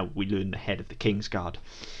 who's now, we learn, the head of the Kingsguard.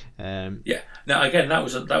 Yeah. Now again, that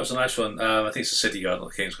was a nice one. I think it's the City Guard,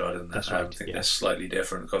 not the Kingsguard, and that's right. I think they're slightly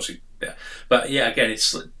different, of course. Yeah, but yeah, again,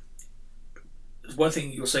 it's one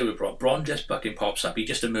thing you'll say with Bronn. Bronn just fucking pops up. He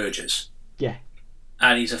just emerges. Yeah.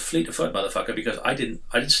 And he's a fleet of foot motherfucker, because I didn't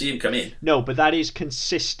see him come in. No, but that is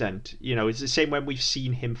consistent. It's the same when we've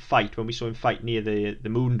seen him fight. When we saw him fight near the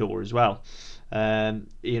moon door as well. And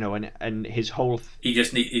his whole he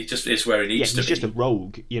just is where he needs to be. He's just a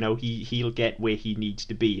rogue. He'll get where he needs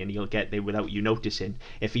to be, and he'll get there without you noticing.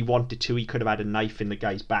 If he wanted to, he could have had a knife in the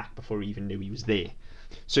guy's back before he even knew he was there.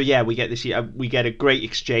 So yeah, we get a great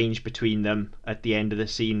exchange between them at the end of the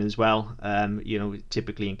scene as well.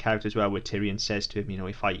 Typically in character as well, where Tyrion says to him,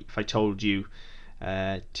 if I told you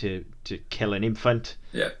to kill an infant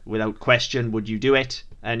without question, would you do it?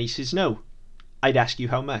 And he says, no, I'd ask you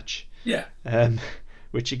how much. Yeah.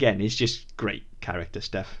 Which again is just great character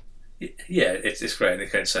stuff. Yeah, it's great, and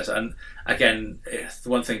it kind of says. And again, the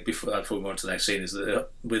one thing before we move on to the next scene is that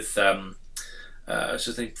with I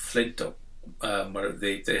think Flint, where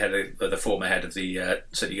the former head of the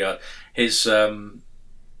City Guard, his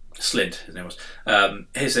Slint, his name was.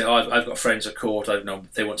 His thing, I've got friends at court.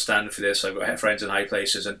 They won't stand for this. I've got friends in high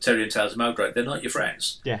places, and Tyrion tells him outright, they're not your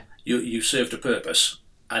friends. Yeah. You served a purpose,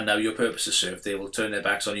 and now your purpose is served. They will turn their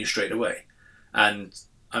backs on you straight away, and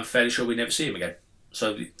I'm fairly sure we never see him again.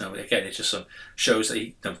 So again, it just shows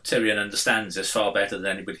that Tyrion understands this far better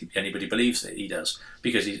than anybody believes that he does,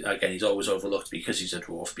 because he's always overlooked because he's a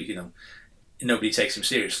dwarf. Because, nobody takes him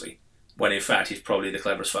seriously, when in fact he's probably the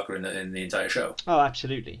cleverest fucker in the entire show. Oh,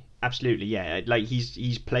 absolutely, yeah. Like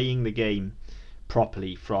he's playing the game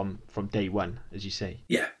properly from day one, as you say.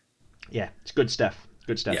 Yeah, it's good stuff.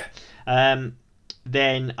 Yeah.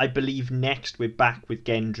 Then I believe next we're back with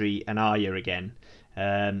Gendry and Arya again,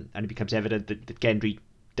 and it becomes evident that Gendry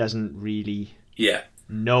doesn't really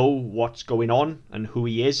know what's going on and who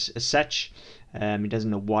he is as such. He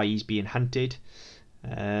doesn't know why he's being hunted.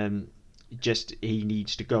 Just he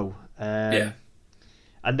needs to go. And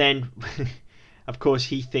then, of course,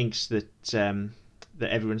 he thinks that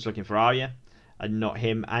everyone's looking for Arya and not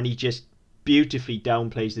him, and he just beautifully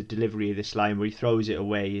downplays the delivery of this line where he throws it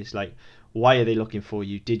away. It's like, why are they looking for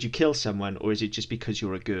you? Did you kill someone, or is it just because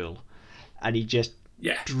you're a girl? And he just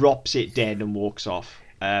drops it dead and walks off.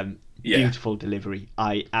 Beautiful delivery.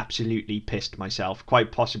 I absolutely pissed myself.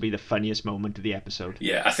 Quite possibly the funniest moment of the episode.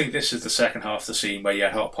 Yeah, I think this is the second half of the scene where you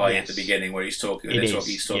had Hot Pie at the beginning, where he's talking. About he's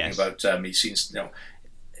seen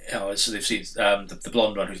so they've seen the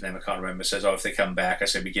blonde one whose name I can't remember says, "Oh, if they come back, I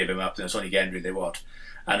say we give him up. And it's only Gendry they want."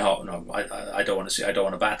 And I don't want to see. I don't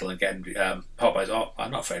want a battle. And Gendry, Hot Pie's, "Oh, I'm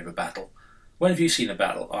not afraid of a battle. When have you seen a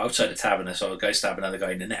battle? Oh, outside a tavern, I saw a guy stab another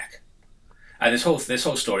guy in the neck." And this whole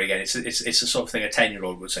story again, it's the sort of thing a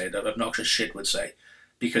 10-year-old would say, that obnoxious shit would say,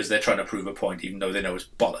 because they're trying to prove a point, even though they know it's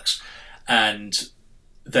bollocks. And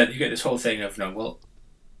then you get this whole thing of,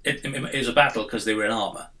 it was a battle because they were in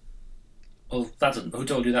armour. Well, who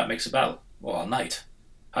told you that makes a battle? Well, a knight.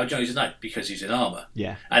 How do you know he's a knight? Because he's in armour.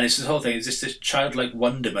 Yeah. And it's this whole thing, it's just this childlike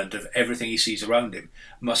wonderment of everything he sees around him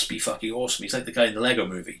must be fucking awesome. He's like the guy in the Lego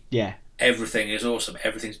movie. Yeah. Everything is awesome,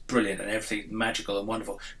 everything's brilliant, and everything's magical and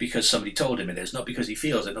wonderful because somebody told him it is, not because he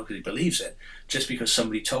feels it, not because he believes it, just because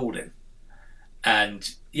somebody told him. And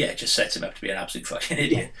it just sets him up to be an absolute fucking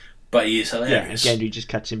idiot. Yeah. But he is hilarious. Yeah, and Gendry just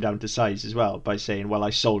cuts him down to size as well by saying, well,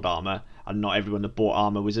 I sold armour, and not everyone that bought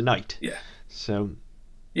armour was a knight. Yeah. So...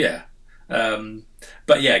 Yeah.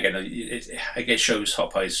 But again, it shows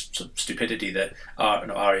Hot Pie's stupidity that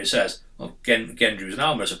Arya says, well, Gendry was an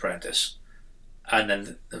armourer's apprentice. And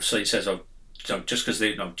then, so he says, just because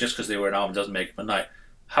they were in armour doesn't make them a knight.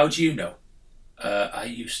 How do you know? I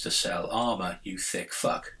used to sell armour, you thick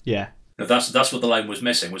fuck. Yeah. Now that's what the line was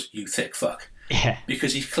missing, was you thick fuck. Yeah.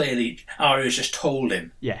 Because Arya's just told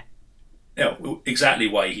him. Yeah. Exactly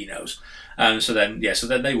why he knows. So then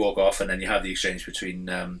they walk off, and then you have the exchange between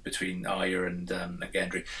Arya and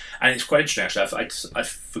Gendry. And it's quite interesting, actually. I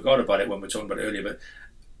forgot about it when we were talking about it earlier, but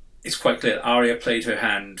it's quite clear that Arya played her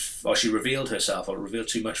hand, or she revealed herself, or revealed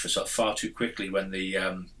too much for herself far too quickly when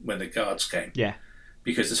the guards came. Yeah.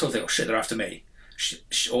 Because this whole thing, oh shit, they're after me.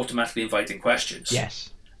 She automatically inviting questions.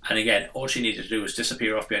 Yes. And again, all she needed to do was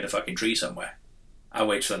disappear off behind a fucking tree somewhere and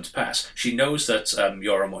wait for them to pass. She knows that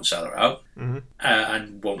Yoram won't sell her out,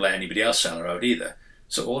 and won't let anybody else sell her out either.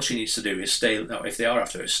 So all she needs to do is stay. Now, if they are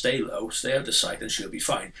after her, stay low, stay out of sight, and she'll be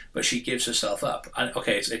fine. But she gives herself up, and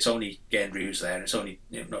okay, it's only Gendry who's there, and it's only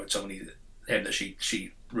him that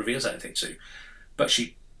she reveals anything to. But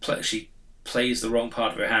she plays the wrong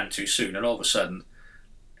part of her hand too soon, and all of a sudden,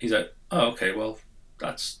 he's like, "Oh, okay, well,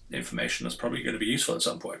 that's information that's probably going to be useful at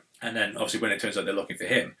some point." And then, obviously, when it turns out they're looking for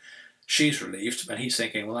him, she's relieved, and he's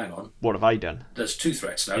thinking, "Well, hang on, what have I done?" There's two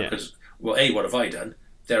threats now, because well, A, what have I done?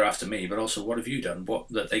 They're after me, but also what have you done?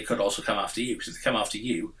 That they could also come after you, because if they come after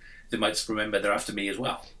you, they might remember they're after me as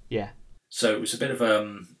well. Yeah. So it was a bit of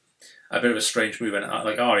a strange move, and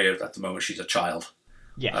like Arya at the moment, she's a child.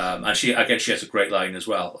 Yeah. And she has a great line as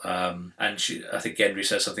well. And I think Gendry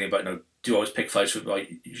says something about, do you always pick fights with,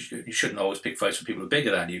 you shouldn't always pick fights with people who are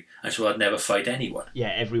bigger than you. And so I'd never fight anyone.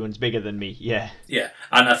 Yeah, everyone's bigger than me. Yeah. Yeah.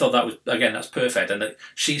 And I thought that was, again, that's perfect. And that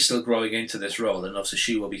she's still growing into this role, and obviously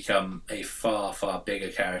she will become a far, far bigger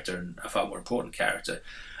character and a far more important character.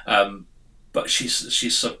 But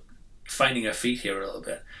she's sort of finding her feet here a little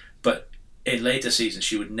bit. But in later seasons,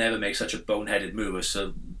 she would never make such a boneheaded move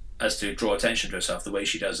as to draw attention to herself the way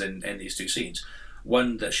she does in these two scenes.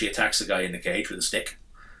 One, that she attacks the guy in the cage with a stick.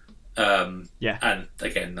 And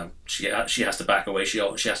again, she has to back away. She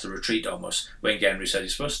has to retreat almost when Gendry says, "You're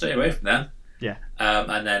supposed to stay away from them." Yeah.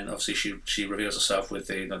 And then obviously she reveals herself with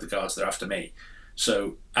the guards that are after me.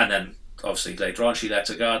 So, and then obviously later on she lets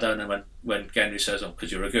a guard down, and when Gendry says, "Oh,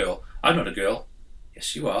 because you're a girl," "I'm not a girl."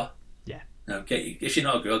 "Yes, you are." Yeah. If you're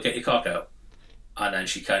not a girl, get your cock out. And then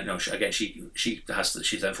she kind of, she's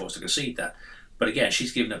then forced to concede that. But again,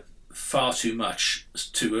 she's given up far too much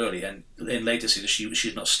too early, and in later seasons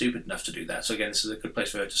she's not stupid enough to do that. So again, this is a good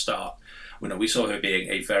place for her to start. We saw her being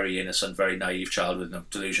a very innocent, very naive child with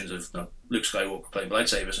delusions of Luke Skywalker playing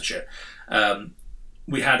lightsabers and shit.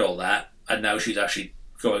 We had all that, and now she's actually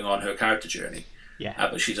going on her character journey. Yeah.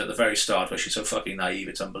 But she's at the very start where she's so fucking naive,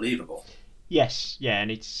 it's unbelievable. Yes, yeah,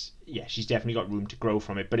 and she's definitely got room to grow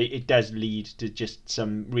from it, but it does lead to just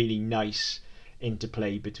some really nice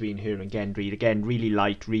interplay between her and Gendry. Again, really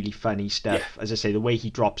light, really funny stuff. Yeah. As I say, the way he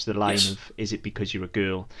drops the line of "Is it because you're a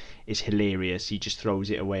girl?" is hilarious. He just throws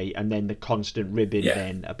it away, and then the constant ribbing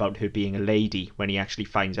then about her being a lady when he actually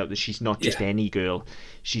finds out that she's not just any girl,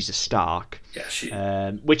 she's a Stark.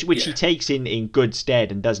 Yeah, which he takes in good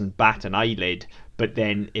stead and doesn't bat an eyelid, but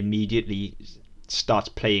then immediately starts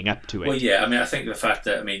playing up to it. Well, yeah, I mean, I think the fact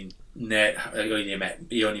that Ned,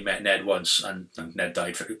 he only met Ned once, and Ned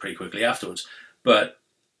died pretty quickly afterwards. But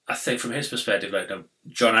I think from his perspective,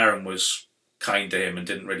 John Arryn was kind to him and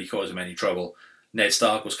didn't really cause him any trouble. Ned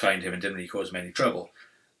Stark was kind to him and didn't really cause him any trouble.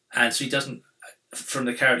 And so he doesn't, from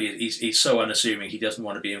the character, he's so unassuming. He doesn't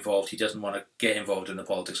want to be involved. He doesn't want to get involved in the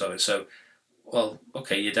politics of it. So, well,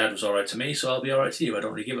 okay, your dad was all right to me, so I'll be all right to you. I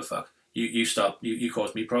don't really give a fuck. You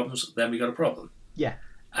caused me problems, then we got a problem. Yeah.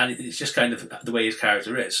 And it's just kind of the way his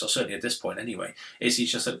character is, or certainly at this point anyway, is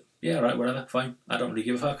he's just like, yeah, right, whatever, fine, I don't really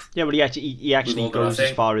give a fuck. Yeah, but he actually goes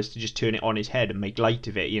as far as to just turn it on his head and make light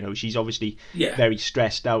of it. She's obviously very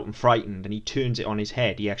stressed out and frightened, and he turns it on his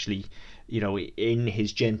head. He actually, in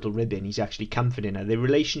his gentle ribbon, he's actually comforting her. The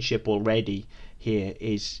relationship already here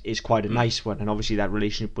is quite a nice one, and obviously that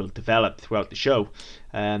relationship will develop throughout the show.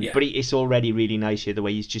 But it's already really nice here, the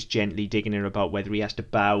way he's just gently digging her about whether he has to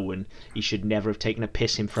bow, and he should never have taken a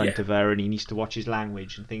piss in front of her, and he needs to watch his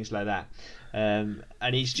language and things like that. And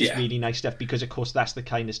it's just really nice stuff, because of course that's the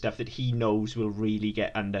kind of stuff that he knows will really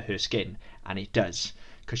get under her skin, and it does,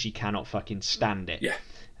 because she cannot fucking stand it.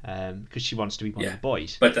 Because she wants to be one of the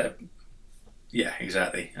boys. But yeah,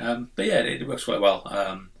 exactly. But yeah, it works quite well.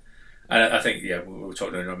 And I think, we were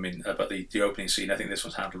talking about the opening scene. I think this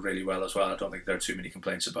one's handled really well as well. I don't think there are too many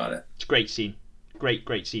complaints about it. It's a great scene.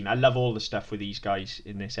 Great scene. I love all the stuff with these guys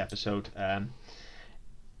in this episode.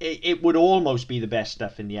 It would almost be the best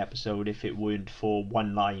stuff in the episode if it weren't for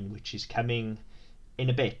one line, which is coming in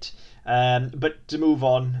a bit. But to move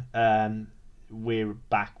on, we're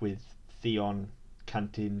back with Theon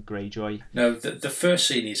cunting Greyjoy. No, the first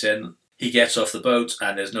scene he's in, he gets off the boat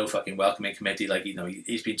and there's no fucking welcoming committee.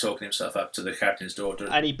 He's been talking himself up to the captain's daughter.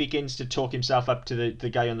 And he begins to talk himself up to the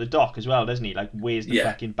guy on the dock as well, doesn't he? Where's the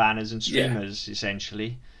fucking banners and streamers,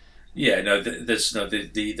 essentially? Yeah, no, there's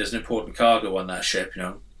an important cargo on that ship,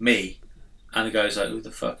 me. And the guy's like, who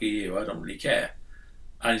the fuck are you? I don't really care.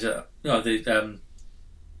 And he's like, the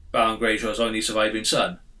Baron Greyjoy's only surviving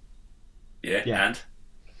son. Yeah, and?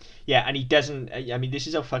 Yeah, and he doesn't... I mean, this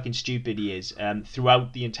is how fucking stupid he is.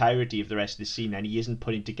 Throughout the entirety of the rest of the scene, and he isn't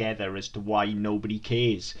putting together as to why nobody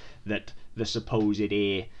cares that the supposed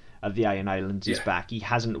heir of the Iron Islands is back. He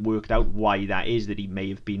hasn't worked out why that is, that he may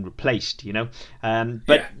have been replaced,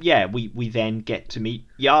 But we then get to meet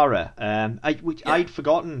Yara. I'd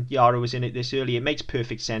forgotten Yara was in it this early. It makes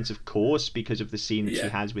perfect sense, of course, because of the scene that she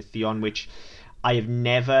has with Theon, which... I have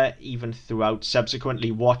never, even throughout subsequently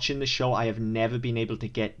watching the show, I have never been able to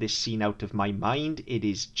get this scene out of my mind. It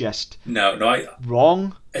is just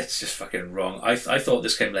wrong. It's just fucking wrong. I thought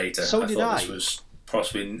this came later. So did I. I thought this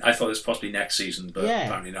was possibly next season, but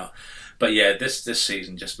apparently not. But yeah, this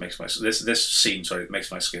season just makes this scene makes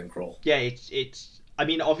my skin crawl. Yeah, it's. I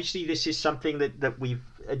mean, obviously this is something that we've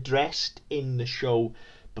addressed in the show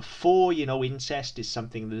before. Incest is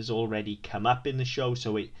something that has already come up in the show,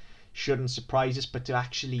 so it shouldn't surprise us, but to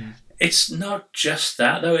actually... It's not just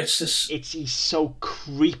that, though. It's just... He's so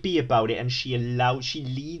creepy about it, and she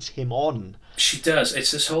leads him on. She does.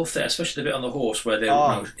 It's this whole thing, especially the bit on the horse where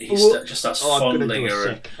he just starts fondling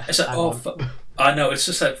her. It's like, I know. It's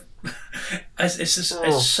just like,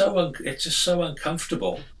 it's just so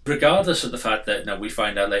uncomfortable. Regardless of the fact that we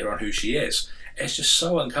find out later on who she is, it's just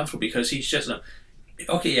so uncomfortable because he's just.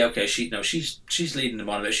 Okay. She's leading him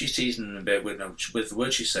on a bit. She's teasing him a bit with the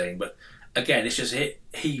words she's saying. But again, it's just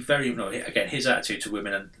his attitude to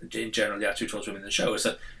women and in general the attitude towards women in the show is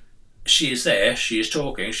that she is there, she is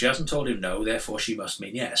talking, she hasn't told him no, therefore she must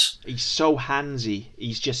mean yes. He's so handsy.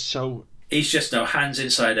 He's just hands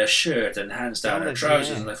inside her shirt and hands down her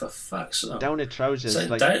trousers, and for fuck's sake. Down her trousers.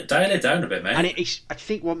 So dial it down a bit, mate. And I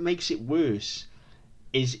think what makes it worse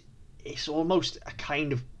is it's almost a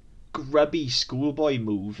kind of grubby schoolboy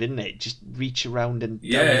move, isn't it? Just reach around and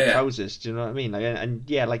down Yeah, the yeah. trousers. Do you know what I mean? Like, and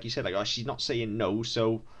yeah, like you said, like, oh, she's not saying no,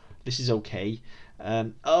 so this is okay.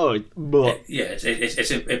 But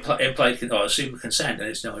It's implied or assumed consent, and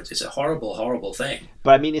it's a horrible thing.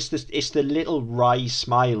 I mean, it's the little wry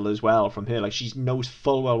smile as well from her. Like, she knows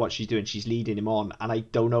full well what she's doing. She's leading him on, and I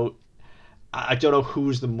don't know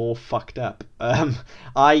who's the more fucked up.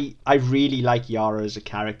 I really like Yara as a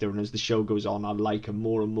character, and as the show goes on, I like her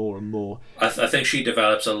more and more and more. I think she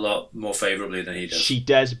develops a lot more favourably than he does. She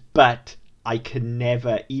does, but I can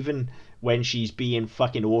never, even when she's being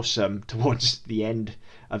fucking awesome towards the end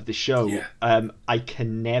of the show, I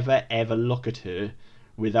can never ever look at her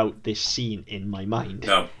without this scene in my mind.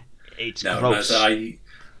 No, it's no. gross.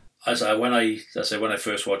 When I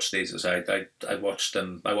first watched these, I watched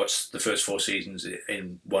them. I watched the first 4 seasons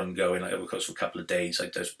in one go, and over the course of a couple of days, I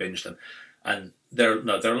just binged them. And there's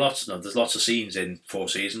lots of scenes in 4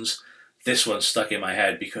 seasons. This one stuck in my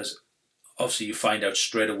head because obviously you find out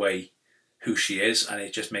straight away who she is, and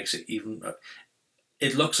it just makes it even.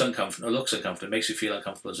 It looks uncomfortable. It makes you feel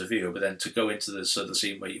uncomfortable as a viewer. But then to go into the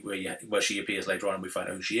scene where she appears later on, and we find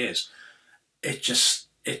out who she is, it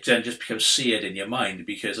then just becomes seared in your mind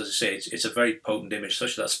because, as I say, it's a very potent image,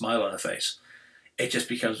 especially that smile on her face. It just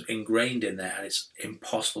becomes ingrained in there, and it's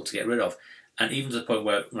impossible to get rid of. And even to the point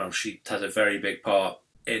where she has a very big part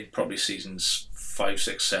in probably seasons 5,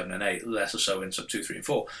 6, 7, and 8, less or so in some 2, 3, and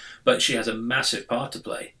 4. But she has a massive part to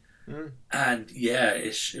play. And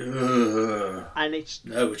it's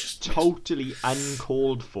totally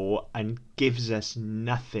uncalled for and gives us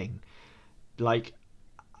nothing. Like,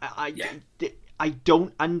 I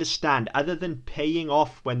don't understand, other than paying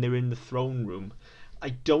off when they're in the throne room.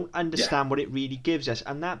 I don't understand what it really gives us,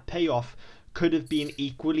 and that payoff could have been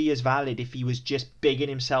equally as valid if he was just bigging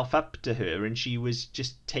himself up to her and she was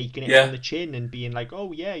just taking it on the chin and being like,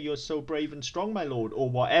 oh yeah, you're so brave and strong, my lord, or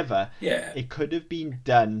whatever. It could have been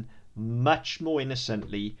done much more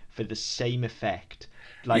innocently for the same effect.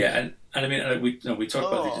 Like, and I mean, we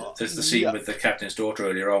talked about the scene with the captain's daughter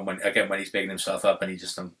earlier on when he's bigging himself up and he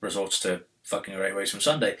just resorts to fucking her away from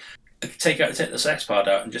Sunday. Take the sex part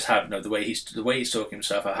out and just have the way he's talking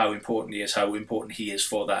himself, how important he is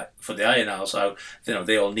for the Iron Isles, how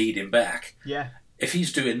they all need him back. Yeah. If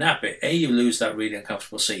he's doing that bit, A, you lose that really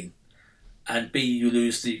uncomfortable scene, and B, you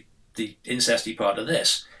lose the incesty part of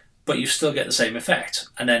this, but you still get the same effect.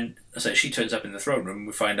 And then, as I say, she turns up in the throne room and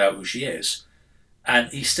we find out who she is, and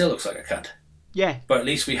he still looks like a cunt. Yeah. But at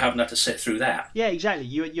least we haven't had to sit through that. Yeah, exactly.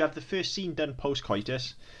 You have the first scene done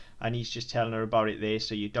post-coitus, and he's just telling her about it there,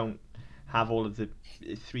 so you don't have all of the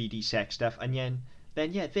 3D sex stuff. And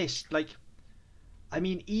then this, like, I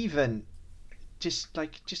mean, even just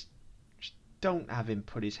don't have him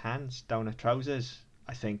put his hands down her trousers,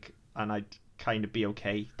 I think, and I'd kind of be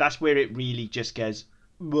okay. That's where it really just goes,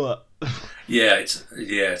 what?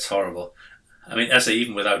 It's horrible. I mean, as I say,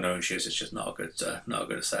 even without knowing shoes, it's just not a good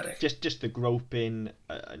aesthetic. Just the groping,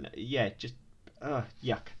 yuck.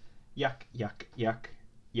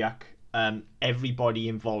 Everybody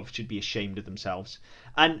involved should be ashamed of themselves.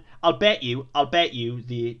 And I'll bet you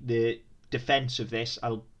the defense of this,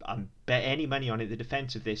 I'll bet any money on it, the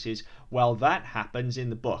defense of this is, well, that happens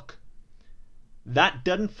in the book. That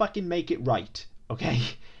doesn't fucking make it right, okay?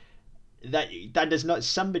 That does not.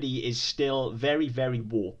 Somebody is still very, very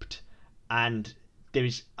warped, and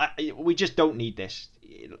we just don't need this.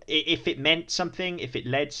 If it meant something, if it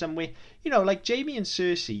led somewhere, like Jaime and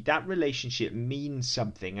Cersei, that relationship means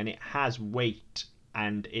something, and it has weight,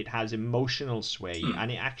 and it has emotional sway,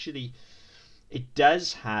 and it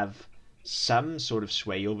does have some sort of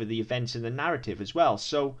sway over the events in the narrative as well.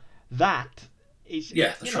 So that is,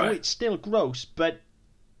 that's right. It's still gross, but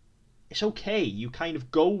it's okay. You kind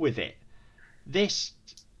of go with it. This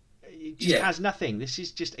has nothing. This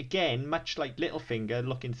is just, again, much like Littlefinger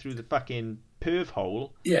looking through the fucking perv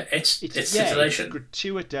hole. Yeah, it's titillation. It's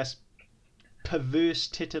gratuitous, perverse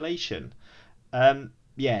titillation.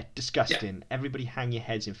 Disgusting. Yeah. Everybody hang your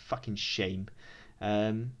heads in fucking shame.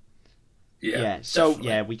 So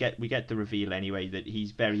we get the reveal anyway that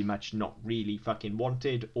he's very much not really fucking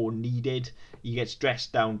wanted or needed. He gets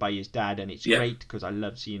dressed down by his dad, and it's great because I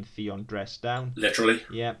love seeing Theon dressed down. Literally.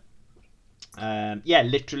 Yeah.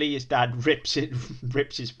 Literally, his dad rips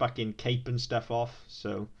his fucking cape and stuff off.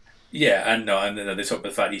 So. Yeah, and then they talk about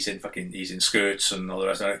the fact he's in skirts and all the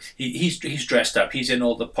rest of it. He's dressed up. He's in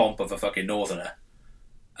all the pomp of a fucking northerner.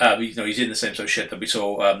 He's in the same sort of shit that we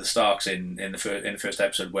saw the Starks in the first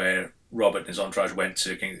episode where Robb and his entourage went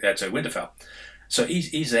to Winterfell. So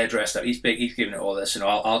he's there dressed up. He's big. He's giving it all this.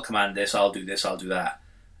 I'll command this. I'll do this. I'll do that.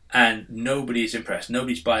 And nobody's impressed.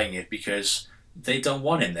 Nobody's buying it because they don't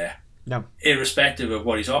want him there. No. Irrespective of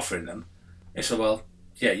what he's offering them. It's like, well,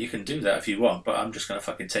 yeah, you can do that if you want, but I'm just going to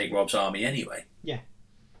fucking take Robb's army anyway. Yeah.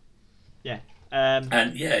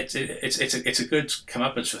 And yeah, it's a good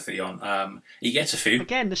comeuppance for Theon. He gets a few.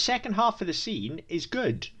 Again, the second half of the scene is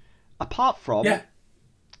good, apart from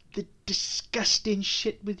the disgusting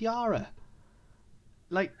shit with Yara.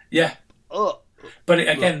 Like, But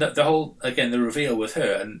again, the whole the reveal with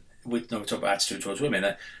her, and we talk about attitude towards women.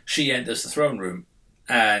 That she enters the throne room,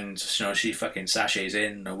 and she fucking sachets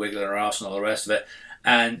in and wiggling her ass and all the rest of it.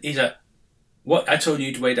 And he's like, "What? I told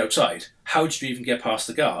you to wait outside. How did you even get past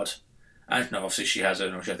the guard?" And obviously she has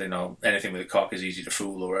anything with a cock is easy to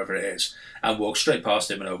fool or whatever it is, and walks straight past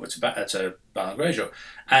him and over to Balon Greyjoy.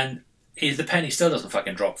 And the penny still doesn't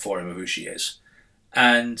fucking drop for him of who she is.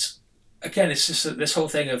 And again, it's just this whole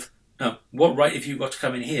thing of, no, what right have you got to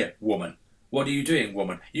come in here, woman? What are you doing,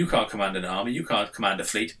 woman? You can't command an army. You can't command a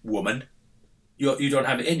fleet, woman. You don't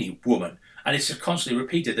have any, woman. And it's just constantly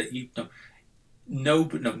repeated that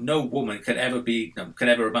no woman can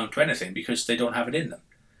ever amount to anything because they don't have it in them.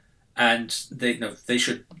 And they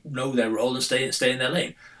should know their role and stay in their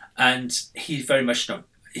lane. And he very much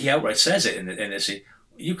he outright says it in this scene.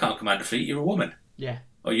 You can't command a fleet. You're a woman. Yeah.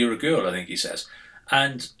 Or you're a girl, I think he says.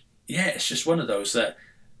 And yeah, it's just one of those that,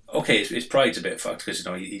 okay, his pride's a bit fucked because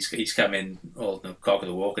he's come in all cock of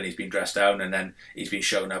the walk and he's been dressed down and then he's been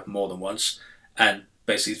shown up more than once and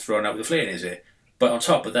basically thrown out with a flea in his ear. But on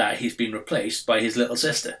top of that, he's been replaced by his little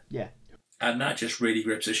sister. Yeah. And that just really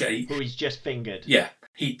grips the shit. Who he's just fingered. Yeah.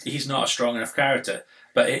 He's not a strong enough character,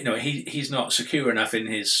 but he's not secure enough in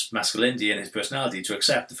his masculinity and his personality to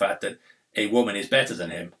accept the fact that a woman is better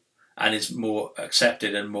than him and is more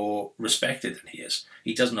accepted and more respected than he is.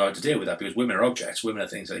 He doesn't know how to deal with that because women are objects. Women are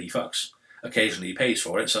things that he fucks. Occasionally he pays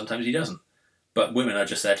for it. Sometimes he doesn't. But women are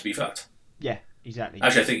just there to be fucked. Yeah, exactly.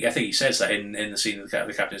 Actually, I think he says that in the scene of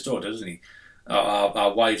the captain's daughter, doesn't he?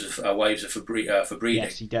 Our wives are for breeding.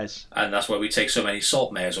 Yes, he does. And that's why we take so many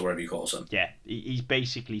salt mares or whatever he calls them. Yeah, he's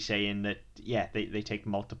basically saying that, they take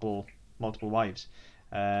multiple wives.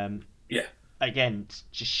 Again,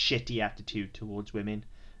 just shitty attitude towards women.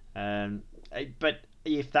 But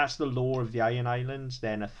if that's the law of the Iron Islands,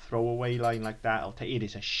 then a throwaway line like that, it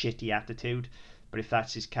is a shitty attitude. But if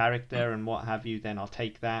that's his character and what have you, then I'll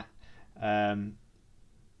take that.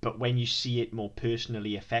 But when you see it more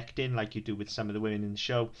personally affecting, like you do with some of the women in the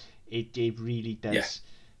show, it really does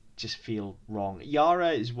just feel wrong. Yara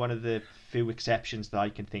is one of the few exceptions that I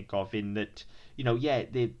can think of in that,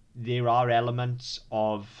 there are elements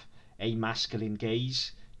of a masculine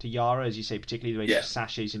gaze to Yara, as you say, particularly the way she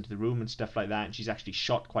sachets into the room and stuff like that, and she's actually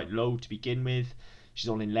shot quite low to begin with. She's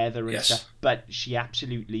all in leather and stuff, but she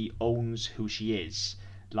absolutely owns who she is.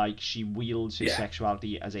 Like, she wields her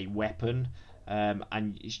sexuality as a weapon.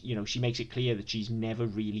 And she makes it clear that she's never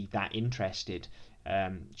really that interested.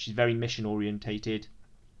 She's very mission orientated.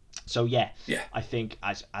 So I think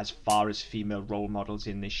as far as female role models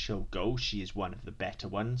in this show go, she is one of the better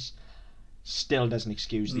ones. Still doesn't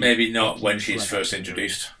excuse maybe not when she's first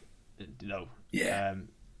introduced. No. Yeah.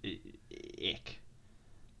 Ick.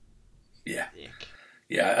 Yeah. Ick.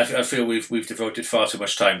 Yeah, I feel we've devoted far too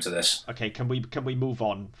much time to this. Okay, can we move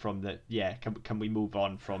on from the can we move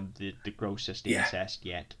on from the grossest incest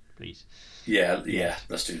yet, please? Yeah,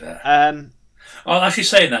 let's do that. Actually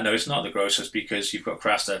saying that, no, it's not the grossest because you've got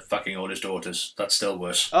Crasta fucking all his daughters. That's still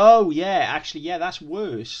worse. Oh yeah, that's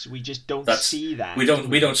worse. We just don't see that. We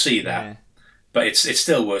don't see that. But it's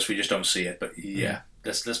still worse. We just don't see it. But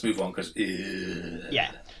let's move on because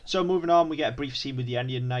So moving on, we get a brief scene with the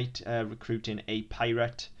Onion Knight recruiting a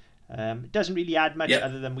pirate. It doesn't really add much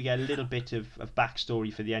other than we get a little bit of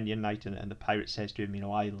backstory for the Onion Knight, and the pirate says to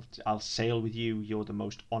him, I'll sail with you. You're the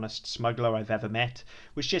most honest smuggler I've ever met,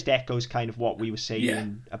 which just echoes kind of what we were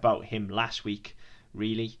saying about him last week,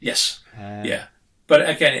 really. Yes. But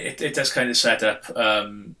again, it does kind of set up,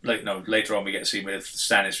 later on we get a scene with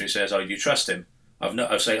Stannis where he says, "Oh, do you trust him?" I've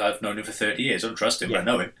known him for 30 years. I don't trust him, but I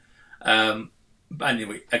know him.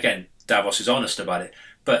 Anyway, again, Davos is honest about it.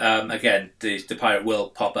 But again, the pirate will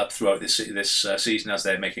pop up throughout this season as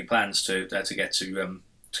they're making plans to get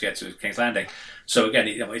to King's Landing. So again,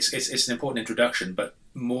 it's an important introduction. But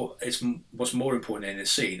what's more important in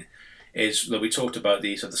this scene is that we talked about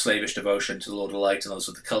the sort of the slavish devotion to the Lord of Light and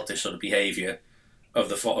also the cultish sort of behaviour of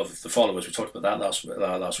the followers. We talked about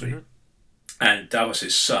that last week. And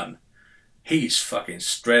Davos's son, he's fucking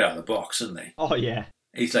straight out of the box, isn't he? Oh yeah.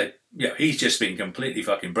 He's like, he's just been completely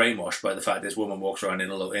fucking brainwashed by the fact this woman walks around in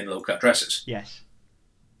low cut dresses. Yes.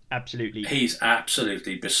 absolutely. He's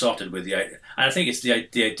absolutely besotted with the idea, and I think it's the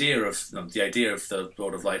idea of the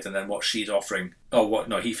Lord of Light, and then what she's offering, or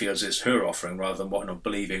what he feels is her offering, rather than what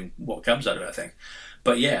believing what comes out of it. I think,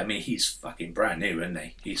 but yeah, I mean, he's fucking brand new, isn't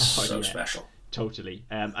he? He's so special. Totally.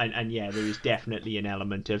 And yeah, there is definitely an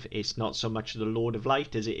element of it's not so much the Lord of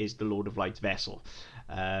Light as it is the Lord of Light's vessel.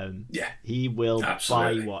 He will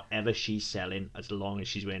buy whatever she's selling as long as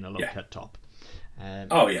she's wearing a low-cut top.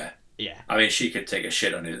 Yeah. I mean, she could take a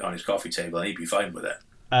shit on his coffee table and he'd be fine with it.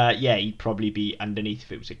 Yeah, he'd probably be underneath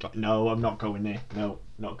if it was a clock. No, I'm not going there. No,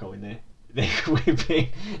 not going there.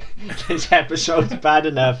 This episode's bad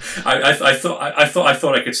enough. I thought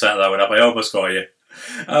I could set that one up. I almost got you.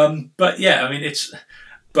 But yeah, I mean,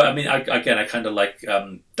 I kind of like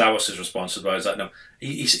Davos's response as well. Is that no?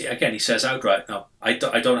 He says outright, no, I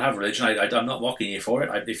don't have religion. I'm not mocking you for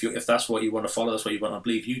it. If that's what you want to follow, that's what you want to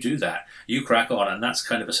believe. You do that. You crack on, and that's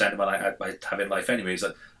kind of a sentiment I have in life, anyways.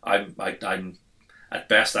 That I'm at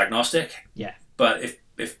best agnostic. Yeah. But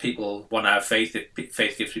if people want to have faith, if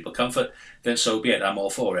faith gives people comfort, then so be it. I'm all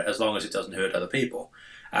for it, as long as it doesn't hurt other people.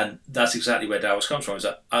 And that's exactly where Davos comes from. Is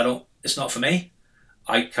that it's not for me.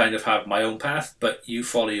 I kind of have my own path, but you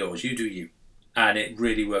follow yours. You do you. And it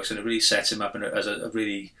really works, and it really sets him up as a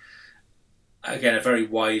really, again, a very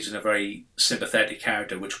wise and a very sympathetic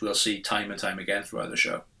character, which we'll see time and time again throughout the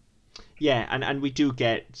show. Yeah, and we do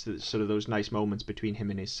get sort of those nice moments between him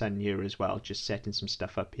and his son here as well, just setting some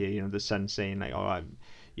stuff up here. You know, the son saying like, "Oh,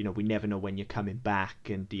 we never know when you're coming back,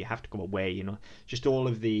 and do you have to go away?" You know, just all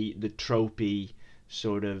of the tropey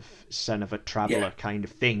sort of son of a traveller kind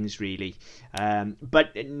of things, really.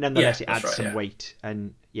 But nonetheless, it adds some weight.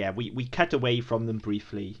 And yeah, we cut away from them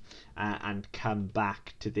briefly and come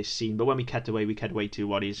back to this scene. But when we cut away to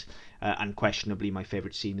what is unquestionably my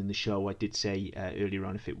favourite scene in the show. I did say earlier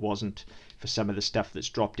on, if it wasn't for some of the stuff that's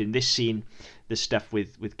dropped in this scene, the stuff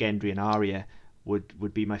with Gendry and Arya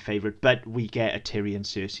would be my favourite. But we get a Tyrion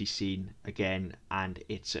Cersei scene again, and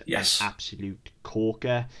it's an absolute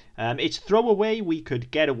corker. It's throwaway. We could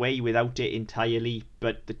get away without it entirely,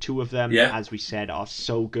 but the two of them, as we said, are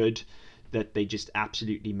so good that they just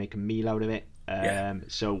absolutely make a meal out of it.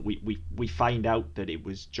 So we find out that it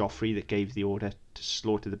was Joffrey that gave the order to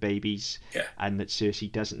slaughter the babies, and that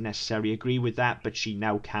Cersei doesn't necessarily agree with that, but she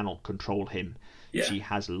now cannot control him. She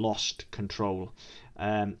has lost control,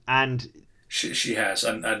 and she has,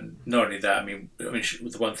 and not only that. I mean,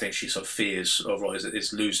 the one thing she sort of fears overall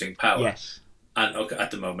is losing power. Yes. And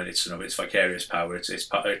at the moment, it's vicarious power.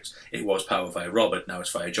 It was power via Robert. Now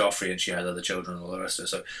it's via Joffrey, and she had other children and all the rest of it.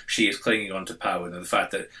 So she is clinging on to power. And the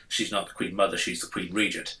fact that she's not the Queen Mother, she's the Queen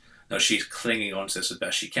Regent. Now she's clinging on to this as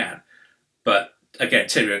best she can. But again,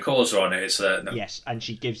 Tyrion calls her on it. Yes, and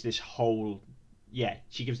she gives this whole. Yeah,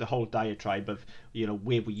 she gives the whole diatribe of,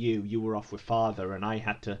 where were you? You were off with father, and I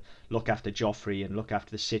had to look after Joffrey and look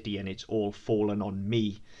after the city, and it's all fallen on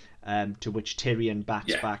me. To which Tyrion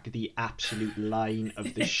backs back the absolute line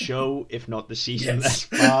of the show, if not the season thus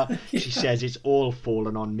far. She says, "It's all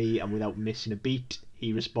fallen on me," and without missing a beat,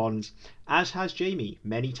 he responds, "As has Jaime,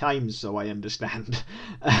 many times, so I understand."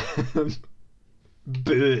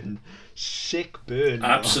 Burn. Sick burn.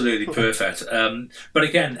 Absolutely perfect. But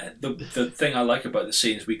again, the thing I like about the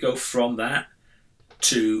scene is we go from that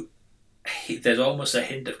to there's almost a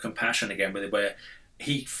hint of compassion again with it, where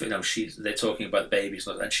they're talking about the babies,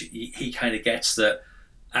 and he kind of gets that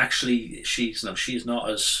actually she's not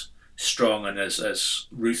as strong and as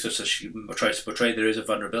ruthless as she tries to portray. There is a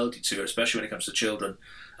vulnerability to her, especially when it comes to children.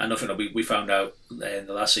 And we found out in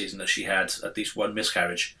the last season that she had at least one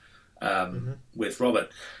miscarriage with Robert.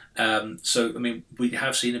 So, I mean, we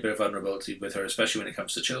have seen a bit of vulnerability with her, especially when it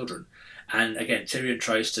comes to children. And again, Tyrion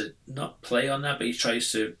tries to not play on that, but he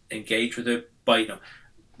tries to engage with her by,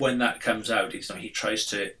 when that comes out, he tries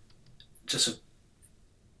to just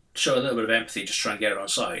show a little bit of empathy, just try and get her on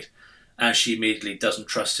side. And she immediately doesn't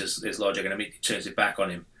trust his logic and immediately turns it back on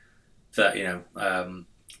him. That,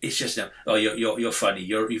 it's just, oh, you're funny.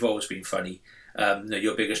 You've always been funny.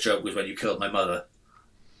 Your biggest joke was when you killed my mother.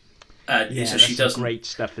 So she does great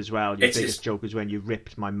stuff as well. Your biggest joke was when you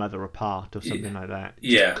ripped my mother apart, or something like that.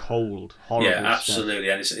 Just cold, horrible. Yeah,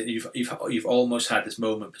 absolutely. Stuff. And you've almost had this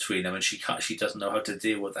moment between them, and she doesn't know how to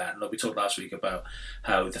deal with that. And we talked last week about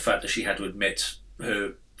how the fact that she had to admit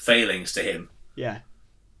her failings to him. Yeah,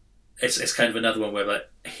 it's kind of another one where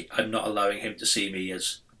I'm not allowing him to see me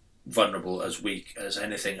as vulnerable, as weak, as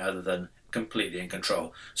anything other than completely in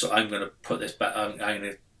control. So I'm going to put this back. I'm going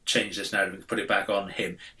to change this narrative and put it back on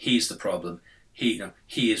him. He's the problem. He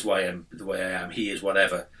is why I'm the way I am. He is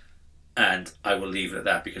whatever. and I will leave it at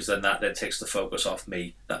that, because then that then takes the focus off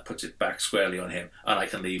me. That puts it back squarely on him, and I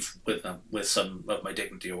can leave with some of my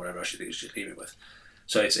dignity or whatever I should leave it with.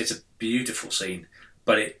 So it's a beautiful scene,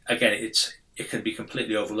 but it can be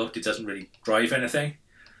completely overlooked. It doesn't really drive anything,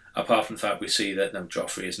 apart from the fact we see that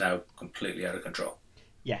Joffrey is now completely out of control.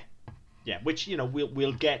 Yeah, which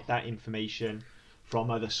we'll get that information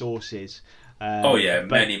from other sources.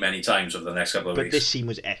 Many times over the next couple of weeks. But this scene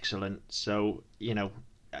was excellent, so I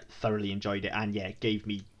thoroughly enjoyed it, and it gave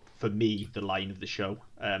me, for me, the line of the show.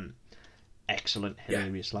 Excellent,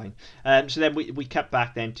 hilarious line. So then we cut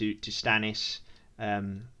back then to Stannis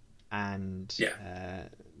and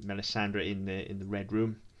Melisandre in the red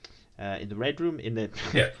room. The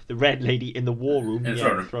red lady in the war room, the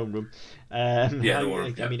throne room. The war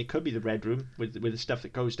room. I mean, it could be the red room with the stuff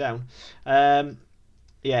that goes down.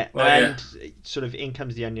 Sort of in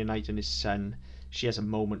comes the Onion Knight and his son. She has a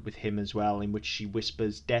moment with him as well, in which she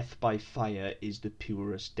whispers, "Death by fire is the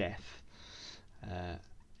purest death."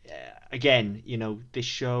 Again, this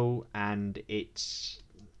show and its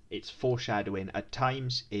foreshadowing at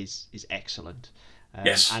times is excellent.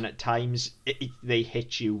 Yes. And at times they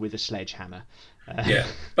hit you with a sledgehammer.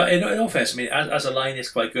 But in all fairness, I mean, as a line, it's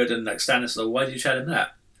quite good. And like Stannis, why did you tell him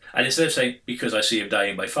that? And instead of saying, because I see him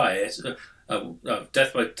dying by fire, it's,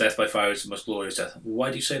 death by fire is the most glorious death. Why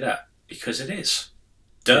do you say that? Because it is.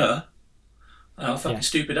 Duh. How fucking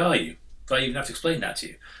stupid are you? Do I even have to explain that to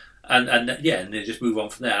you? And they just move on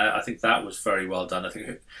from there. I think that was very well done. I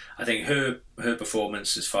think her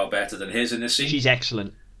performance is far better than his in this scene. She's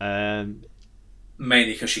excellent.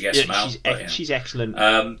 Mainly because she gets them out. She's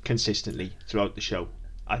excellent consistently throughout the show.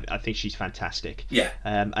 I think she's fantastic. Yeah.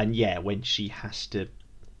 When she has to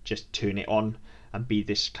just turn it on and be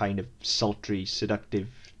this kind of sultry, seductive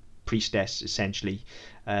priestess, essentially,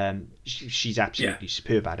 she's absolutely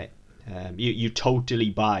superb at it. You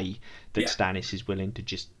totally buy that Stannis is willing to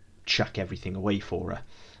just chuck everything away for her.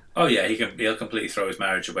 Oh yeah, he'll completely throw his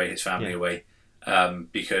marriage away, his family away,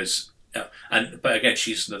 because. But again,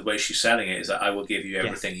 the way she's selling it is that I will give you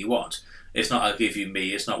everything you want. It's not I'll give you me.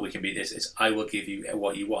 It's not we can be this. It's I will give you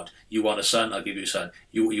what you want. You want a son, I'll give you a son.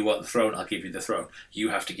 You want the throne, I'll give you the throne. You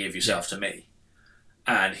have to give yourself to me.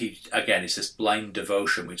 And it's this blind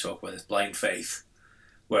devotion we talk about, this blind faith,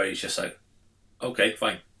 where he's just like, okay,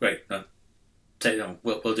 fine, great,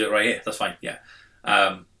 we'll do it right here. That's fine, yeah.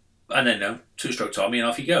 And then two-stroke Tommy, and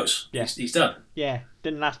off he goes. Yeah. He's done. Yeah,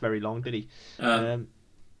 didn't last very long, did he?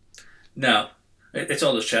 No, it's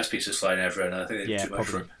all those chess pieces flying everywhere, and I think it's too much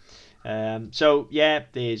for him.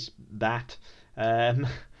 There's that, and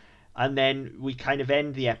then we kind of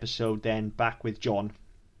end the episode then back with Jon,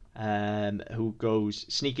 who goes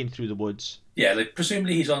sneaking through the woods. Yeah, like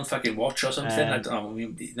presumably he's on fucking watch or something. I don't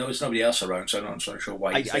know. There's nobody else around, so I'm not sure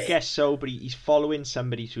why. I guess so, but he's following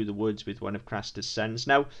somebody through the woods with one of Craster's sons.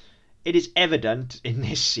 Now, it is evident in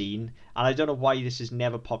this scene, and I don't know why this has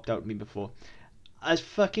never popped out to me before. As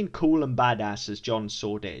fucking cool and badass as Jon's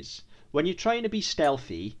sword is, when you're trying to be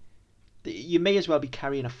stealthy, you may as well be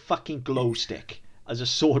carrying a fucking glow stick as a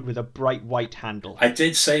sword with a bright white handle. I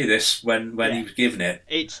did say this when he was given it.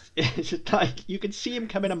 It's like you can see him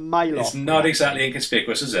coming a mile off. It's not exactly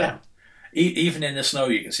inconspicuous, is it? Yeah. Even in the snow,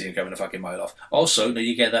 you can see him coming a fucking mile off. Also,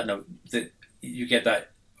 you get that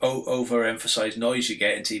overemphasized noise you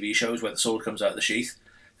get in TV shows where the sword comes out of the sheath.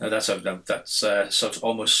 Now that's sort of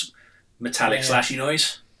almost metallic slashy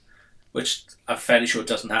noise, which I'm fairly sure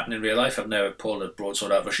doesn't happen in real life. I've never pulled a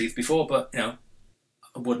broadsword out of a sheath before, but I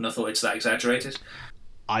wouldn't have thought it's that exaggerated.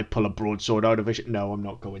 I pull a broadsword out of a sheath. No, I'm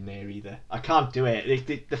not going there either. I can't do it.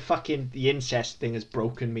 The incest thing has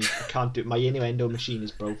broken me. I can't do it. My innuendo machine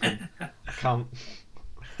is broken. I can't.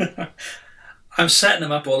 I'm setting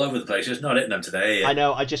them up all over the place, just not hitting them today. I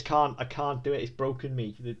know, I just can't. I can't do it. It's broken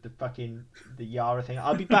me. The Yara thing.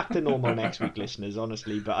 I'll be back to normal next week, listeners,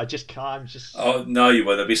 honestly, but I just can't. Oh, no, you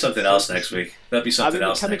will. There'll be something else next week. There'll be something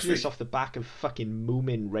else next week. We're coming to this off the back of fucking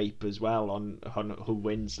Moomin rape as well on Who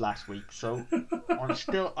Wins last week, so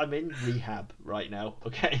I'm in rehab right now,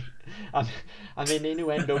 okay? I'm in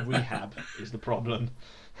innuendo rehab is the problem.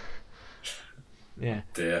 Yeah.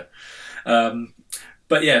 Dear.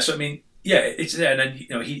 But yeah, so I mean, yeah, it's there, and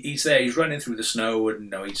then he's there. He's running through the snow,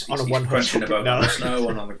 and he's crunching about on the snow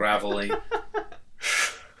and on the gravel.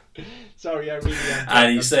 Sorry, I really am.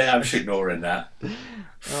 And he's there. I'm just ignoring that.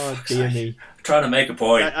 Oh dear me! I'm trying to make a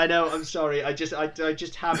point. I know. I'm sorry. I just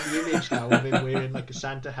have the image now of him wearing like a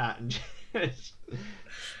Santa hat and.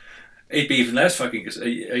 He'd be even less fucking,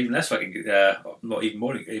 not even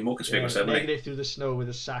more conspicuous. Making it through the snow with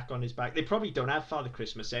a sack on his back. They probably don't have Father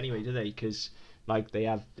Christmas anyway, do they? Because like they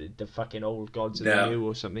have the fucking old gods of the new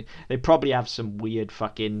or something. They probably have some weird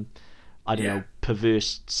fucking I don't know,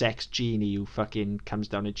 perverse sex genie who fucking comes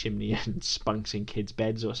down a chimney and spunks in kids'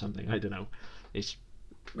 beds or something. I don't know. Is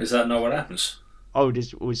that not what happens? Oh,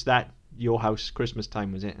 was that your house Christmas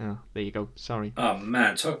time, was it? Oh, there you go. Sorry. Oh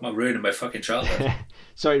man, talk about ruining my fucking childhood.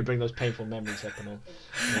 Sorry to bring those painful memories up and all.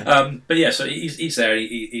 Yeah. But yeah, so he's there.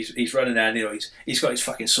 He's running down. You know, he's got his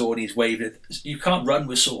fucking sword. And he's waving it. You can't run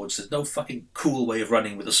with swords. There's no fucking cool way of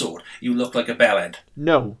running with a sword. You look like a bellend.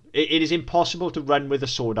 No, it is impossible to run with a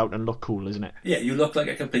sword out and look cool, isn't it? Yeah, you look like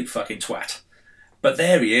a complete fucking twat. But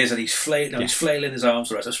there he is, and he's flailing. He's flailing his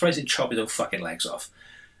arms around. I'm surprised he didn't chop his own fucking legs off.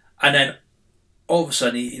 And then all of a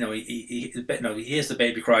sudden, he hears the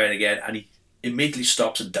baby crying again, and he immediately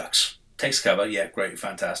stops and ducks, takes cover. Yeah, great,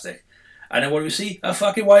 fantastic. And then what do we see? A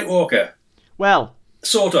fucking White Walker. Well,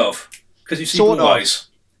 sort of, because you see blue eyes.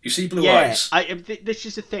 You see blue eyes. This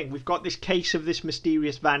is the thing. We've got this case of this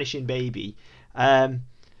mysterious vanishing baby,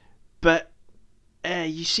 but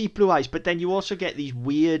you see blue eyes. But then you also get these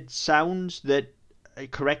weird sounds that.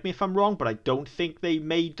 Correct me if I'm wrong, but I don't think they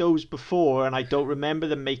made those before, and I don't remember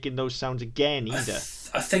them making those sounds again either.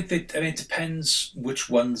 I think it depends which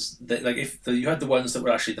ones. You had the ones that were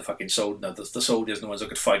actually the fucking soldiers, the soldiers and the ones that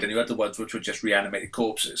could fight, and you had the ones which were just reanimated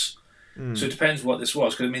corpses. So it depends what this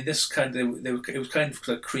was, because I mean, this kind of it was kind of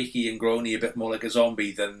like creaky and groany, a bit more like a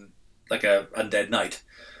zombie than like a undead knight.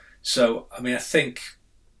 So I mean, I think.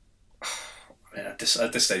 At this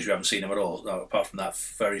stage, we haven't seen him at all, no, apart from that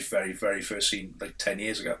very, very, very first scene, like 10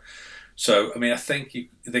 years ago. So, I mean, I think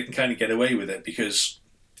they can kind of get away with it, because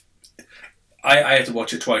I had to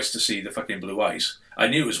watch it twice to see the fucking blue eyes. I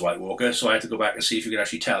knew it was White Walker, so I had to go back and see if you could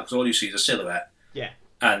actually tell, because all you see is a silhouette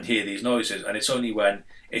and hear these noises, and it's only when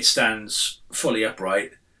it stands fully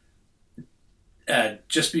upright,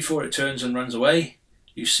 just before it turns and runs away,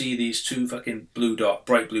 you see these two fucking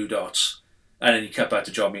bright blue dots. And then you cut back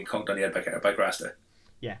to John being conked on the head by Grasta.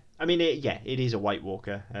 Yeah. I mean, it is a White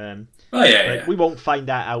Walker. Yeah. We won't find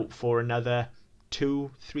that out for another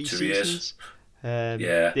 2-3 seasons.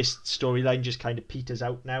 Years. This storyline just kind of peters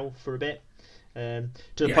out now for a bit. To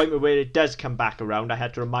the point where it does come back around, I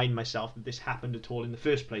had to remind myself that this happened at all in the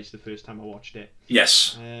first place the first time I watched it.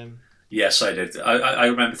 Yes. Yes, I did. I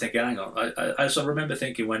remember thinking, hang on. I also remember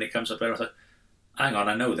thinking when it comes up there, I was like, hang on,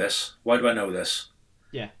 I know this. Why do I know this?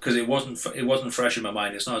 Yeah, because it wasn't fresh in my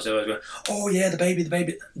mind. It's not as though I was going, oh yeah, the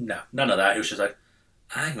baby. No, none of that. It was just like,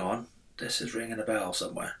 hang on, this is ringing a bell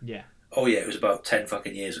somewhere. Yeah. Oh yeah, it was about 10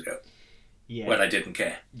 fucking years ago. Yeah. When I didn't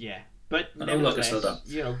care. Yeah, but look, it's still done.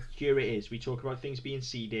 Here it is. We talk about things being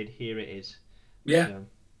seeded. Here it is. Yeah. So,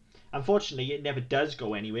 unfortunately, it never does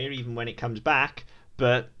go anywhere, even when it comes back.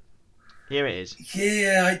 But here it is.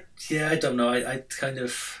 Yeah, I don't know. I kind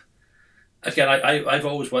of. Again, I've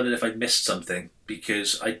always wondered if I'd missed something,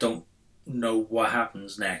 because I don't know what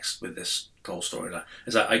happens next with this whole storyline.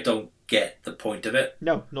 Is that I don't get the point of it.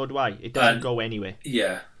 No, nor do I. It doesn't go anywhere.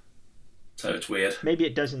 Yeah. So it's weird. Maybe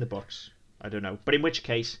it does in the books. I don't know. But in which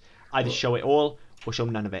case, either show it all or show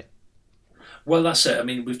none of it. Well, that's it. I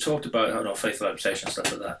mean, we've talked about faithful adaptation and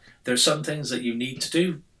stuff like that. There's some things that you need to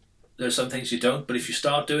do. There's some things you don't. But if you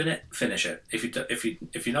start doing it, finish it. If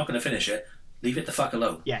you're not going to finish it, leave it the fuck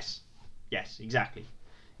alone. Yes, exactly.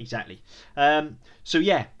 So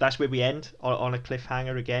yeah, that's where we end on a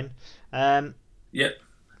cliffhanger again. Yep.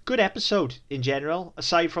 Good episode in general,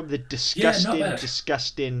 aside from the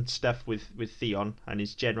disgusting stuff with Theon and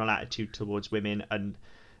his general attitude towards women and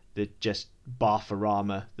the just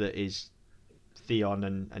barfarama that is Theon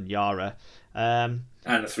and Yara. And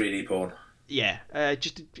the 3D porn. Yeah,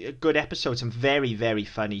 just a good episode. Some very, very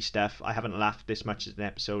funny stuff. I haven't laughed this much as an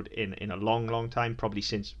episode in a long, long time. Probably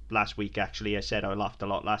since last week, actually. I said I laughed a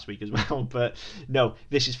lot last week as well. But no,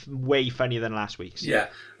 this is way funnier than last week's. Yeah,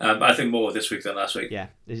 I think more this week than last week. Yeah,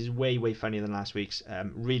 this is way, way funnier than last week's.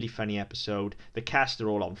 Really funny episode. The cast are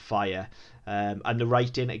all on fire. And the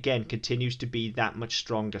writing, again, continues to be that much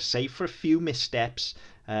stronger. Save for a few missteps.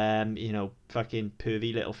 Fucking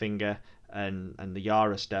pervy Littlefinger and the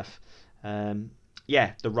Yara stuff. The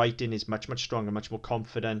writing is much, much stronger, much more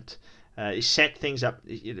confident. It set things up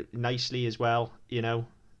nicely as well,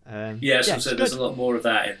 there's a lot more of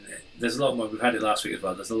that in it. There's a lot more. We've had it last week as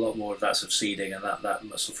well. There's a lot more of that sort of seeding and that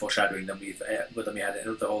sort of foreshadowing than we had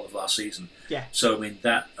it the whole of last season. Yeah. So I mean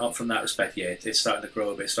that from that respect, it's starting to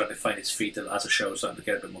grow a bit. It's starting to find its feet as a show. It's starting to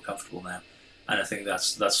get a bit more comfortable now. And I think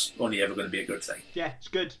that's only ever going to be a good thing. Yeah, it's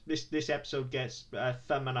good. This episode gets a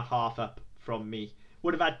thumb and a half up from me.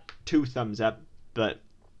 Would have had 2 thumbs up, but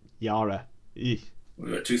Yara. We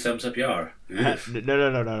got 2 thumbs up, Yara.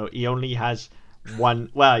 No. He only has 1.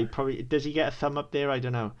 Well, does he get a thumb up there? I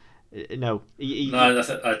don't know. No, No, I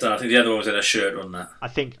don't. I think the other one was in a shirt, wasn't that?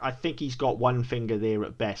 I think he's got one finger there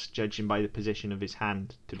at best, judging by the position of his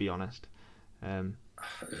hand. To be honest, yeah,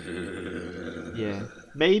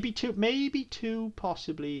 maybe two,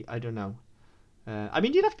 possibly. I don't know. I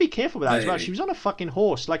mean, you'd have to be careful with that as well. She was on a fucking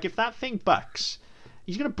horse. Like, if that thing bucks,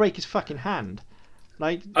 he's gonna break his fucking hand.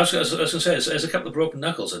 Like, I was going to say, there's a couple of broken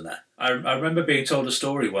knuckles in there. I remember being told a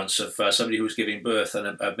story once of somebody who was giving birth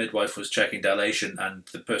and a midwife was checking dilation and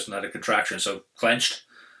the person had a contraction, so clenched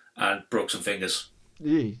and broke some fingers.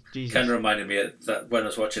 Jesus. Kind of reminded me of that when I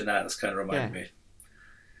was watching that. That's kind of reminded me.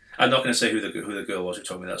 I'm not going to say who the girl was who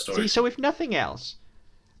told me that story. See, so if nothing else,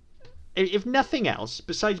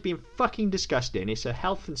 besides being fucking disgusting, it's a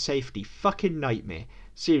health and safety fucking nightmare.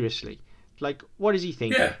 Seriously, like, what is he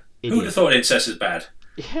thinking? Yeah. Idiot. Who would have thought incest is bad?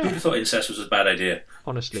 Yeah. Who would have thought incest was a bad idea?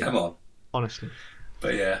 Honestly. Come on. Honestly.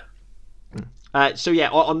 But yeah. So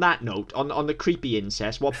yeah, on that note, on the creepy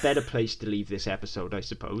incest, what better place to leave this episode, I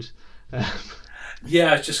suppose?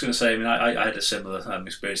 Yeah, I was just going to say, I mean, I had a similar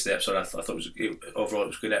experience to the episode. I thought overall it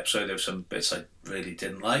was a good episode. There were some bits I really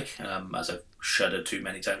didn't like, as I've shuddered too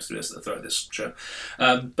many times throughout this show.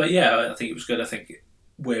 But yeah, I think it was good. I think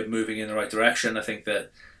we're moving in the right direction. I think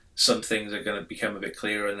that some things are going to become a bit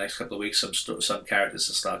clearer in the next couple of weeks. Some characters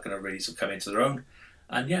are start going to really come into their own,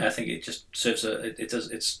 and yeah, I think it just serves it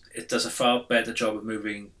does a far better job of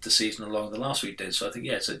moving the season along than last week did. So I think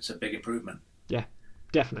it's a big improvement. Yeah,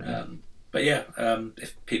 definitely. But yeah,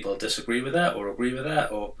 if people disagree with that or agree with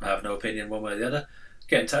that or have no opinion one way or the other,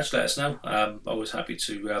 get in touch. Let us know. Always happy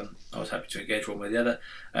to engage one way or the other.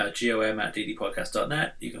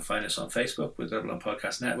 gom@ddpodcast.net. You can find us on Facebook with Double On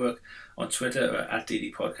Podcast Network, on Twitter at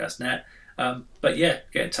ddpodcastnet. But yeah,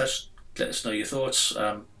 get in touch. Let us know your thoughts.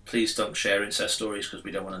 Please don't share incest stories because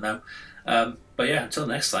we don't want to know. But yeah, until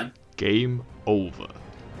next time. Game over.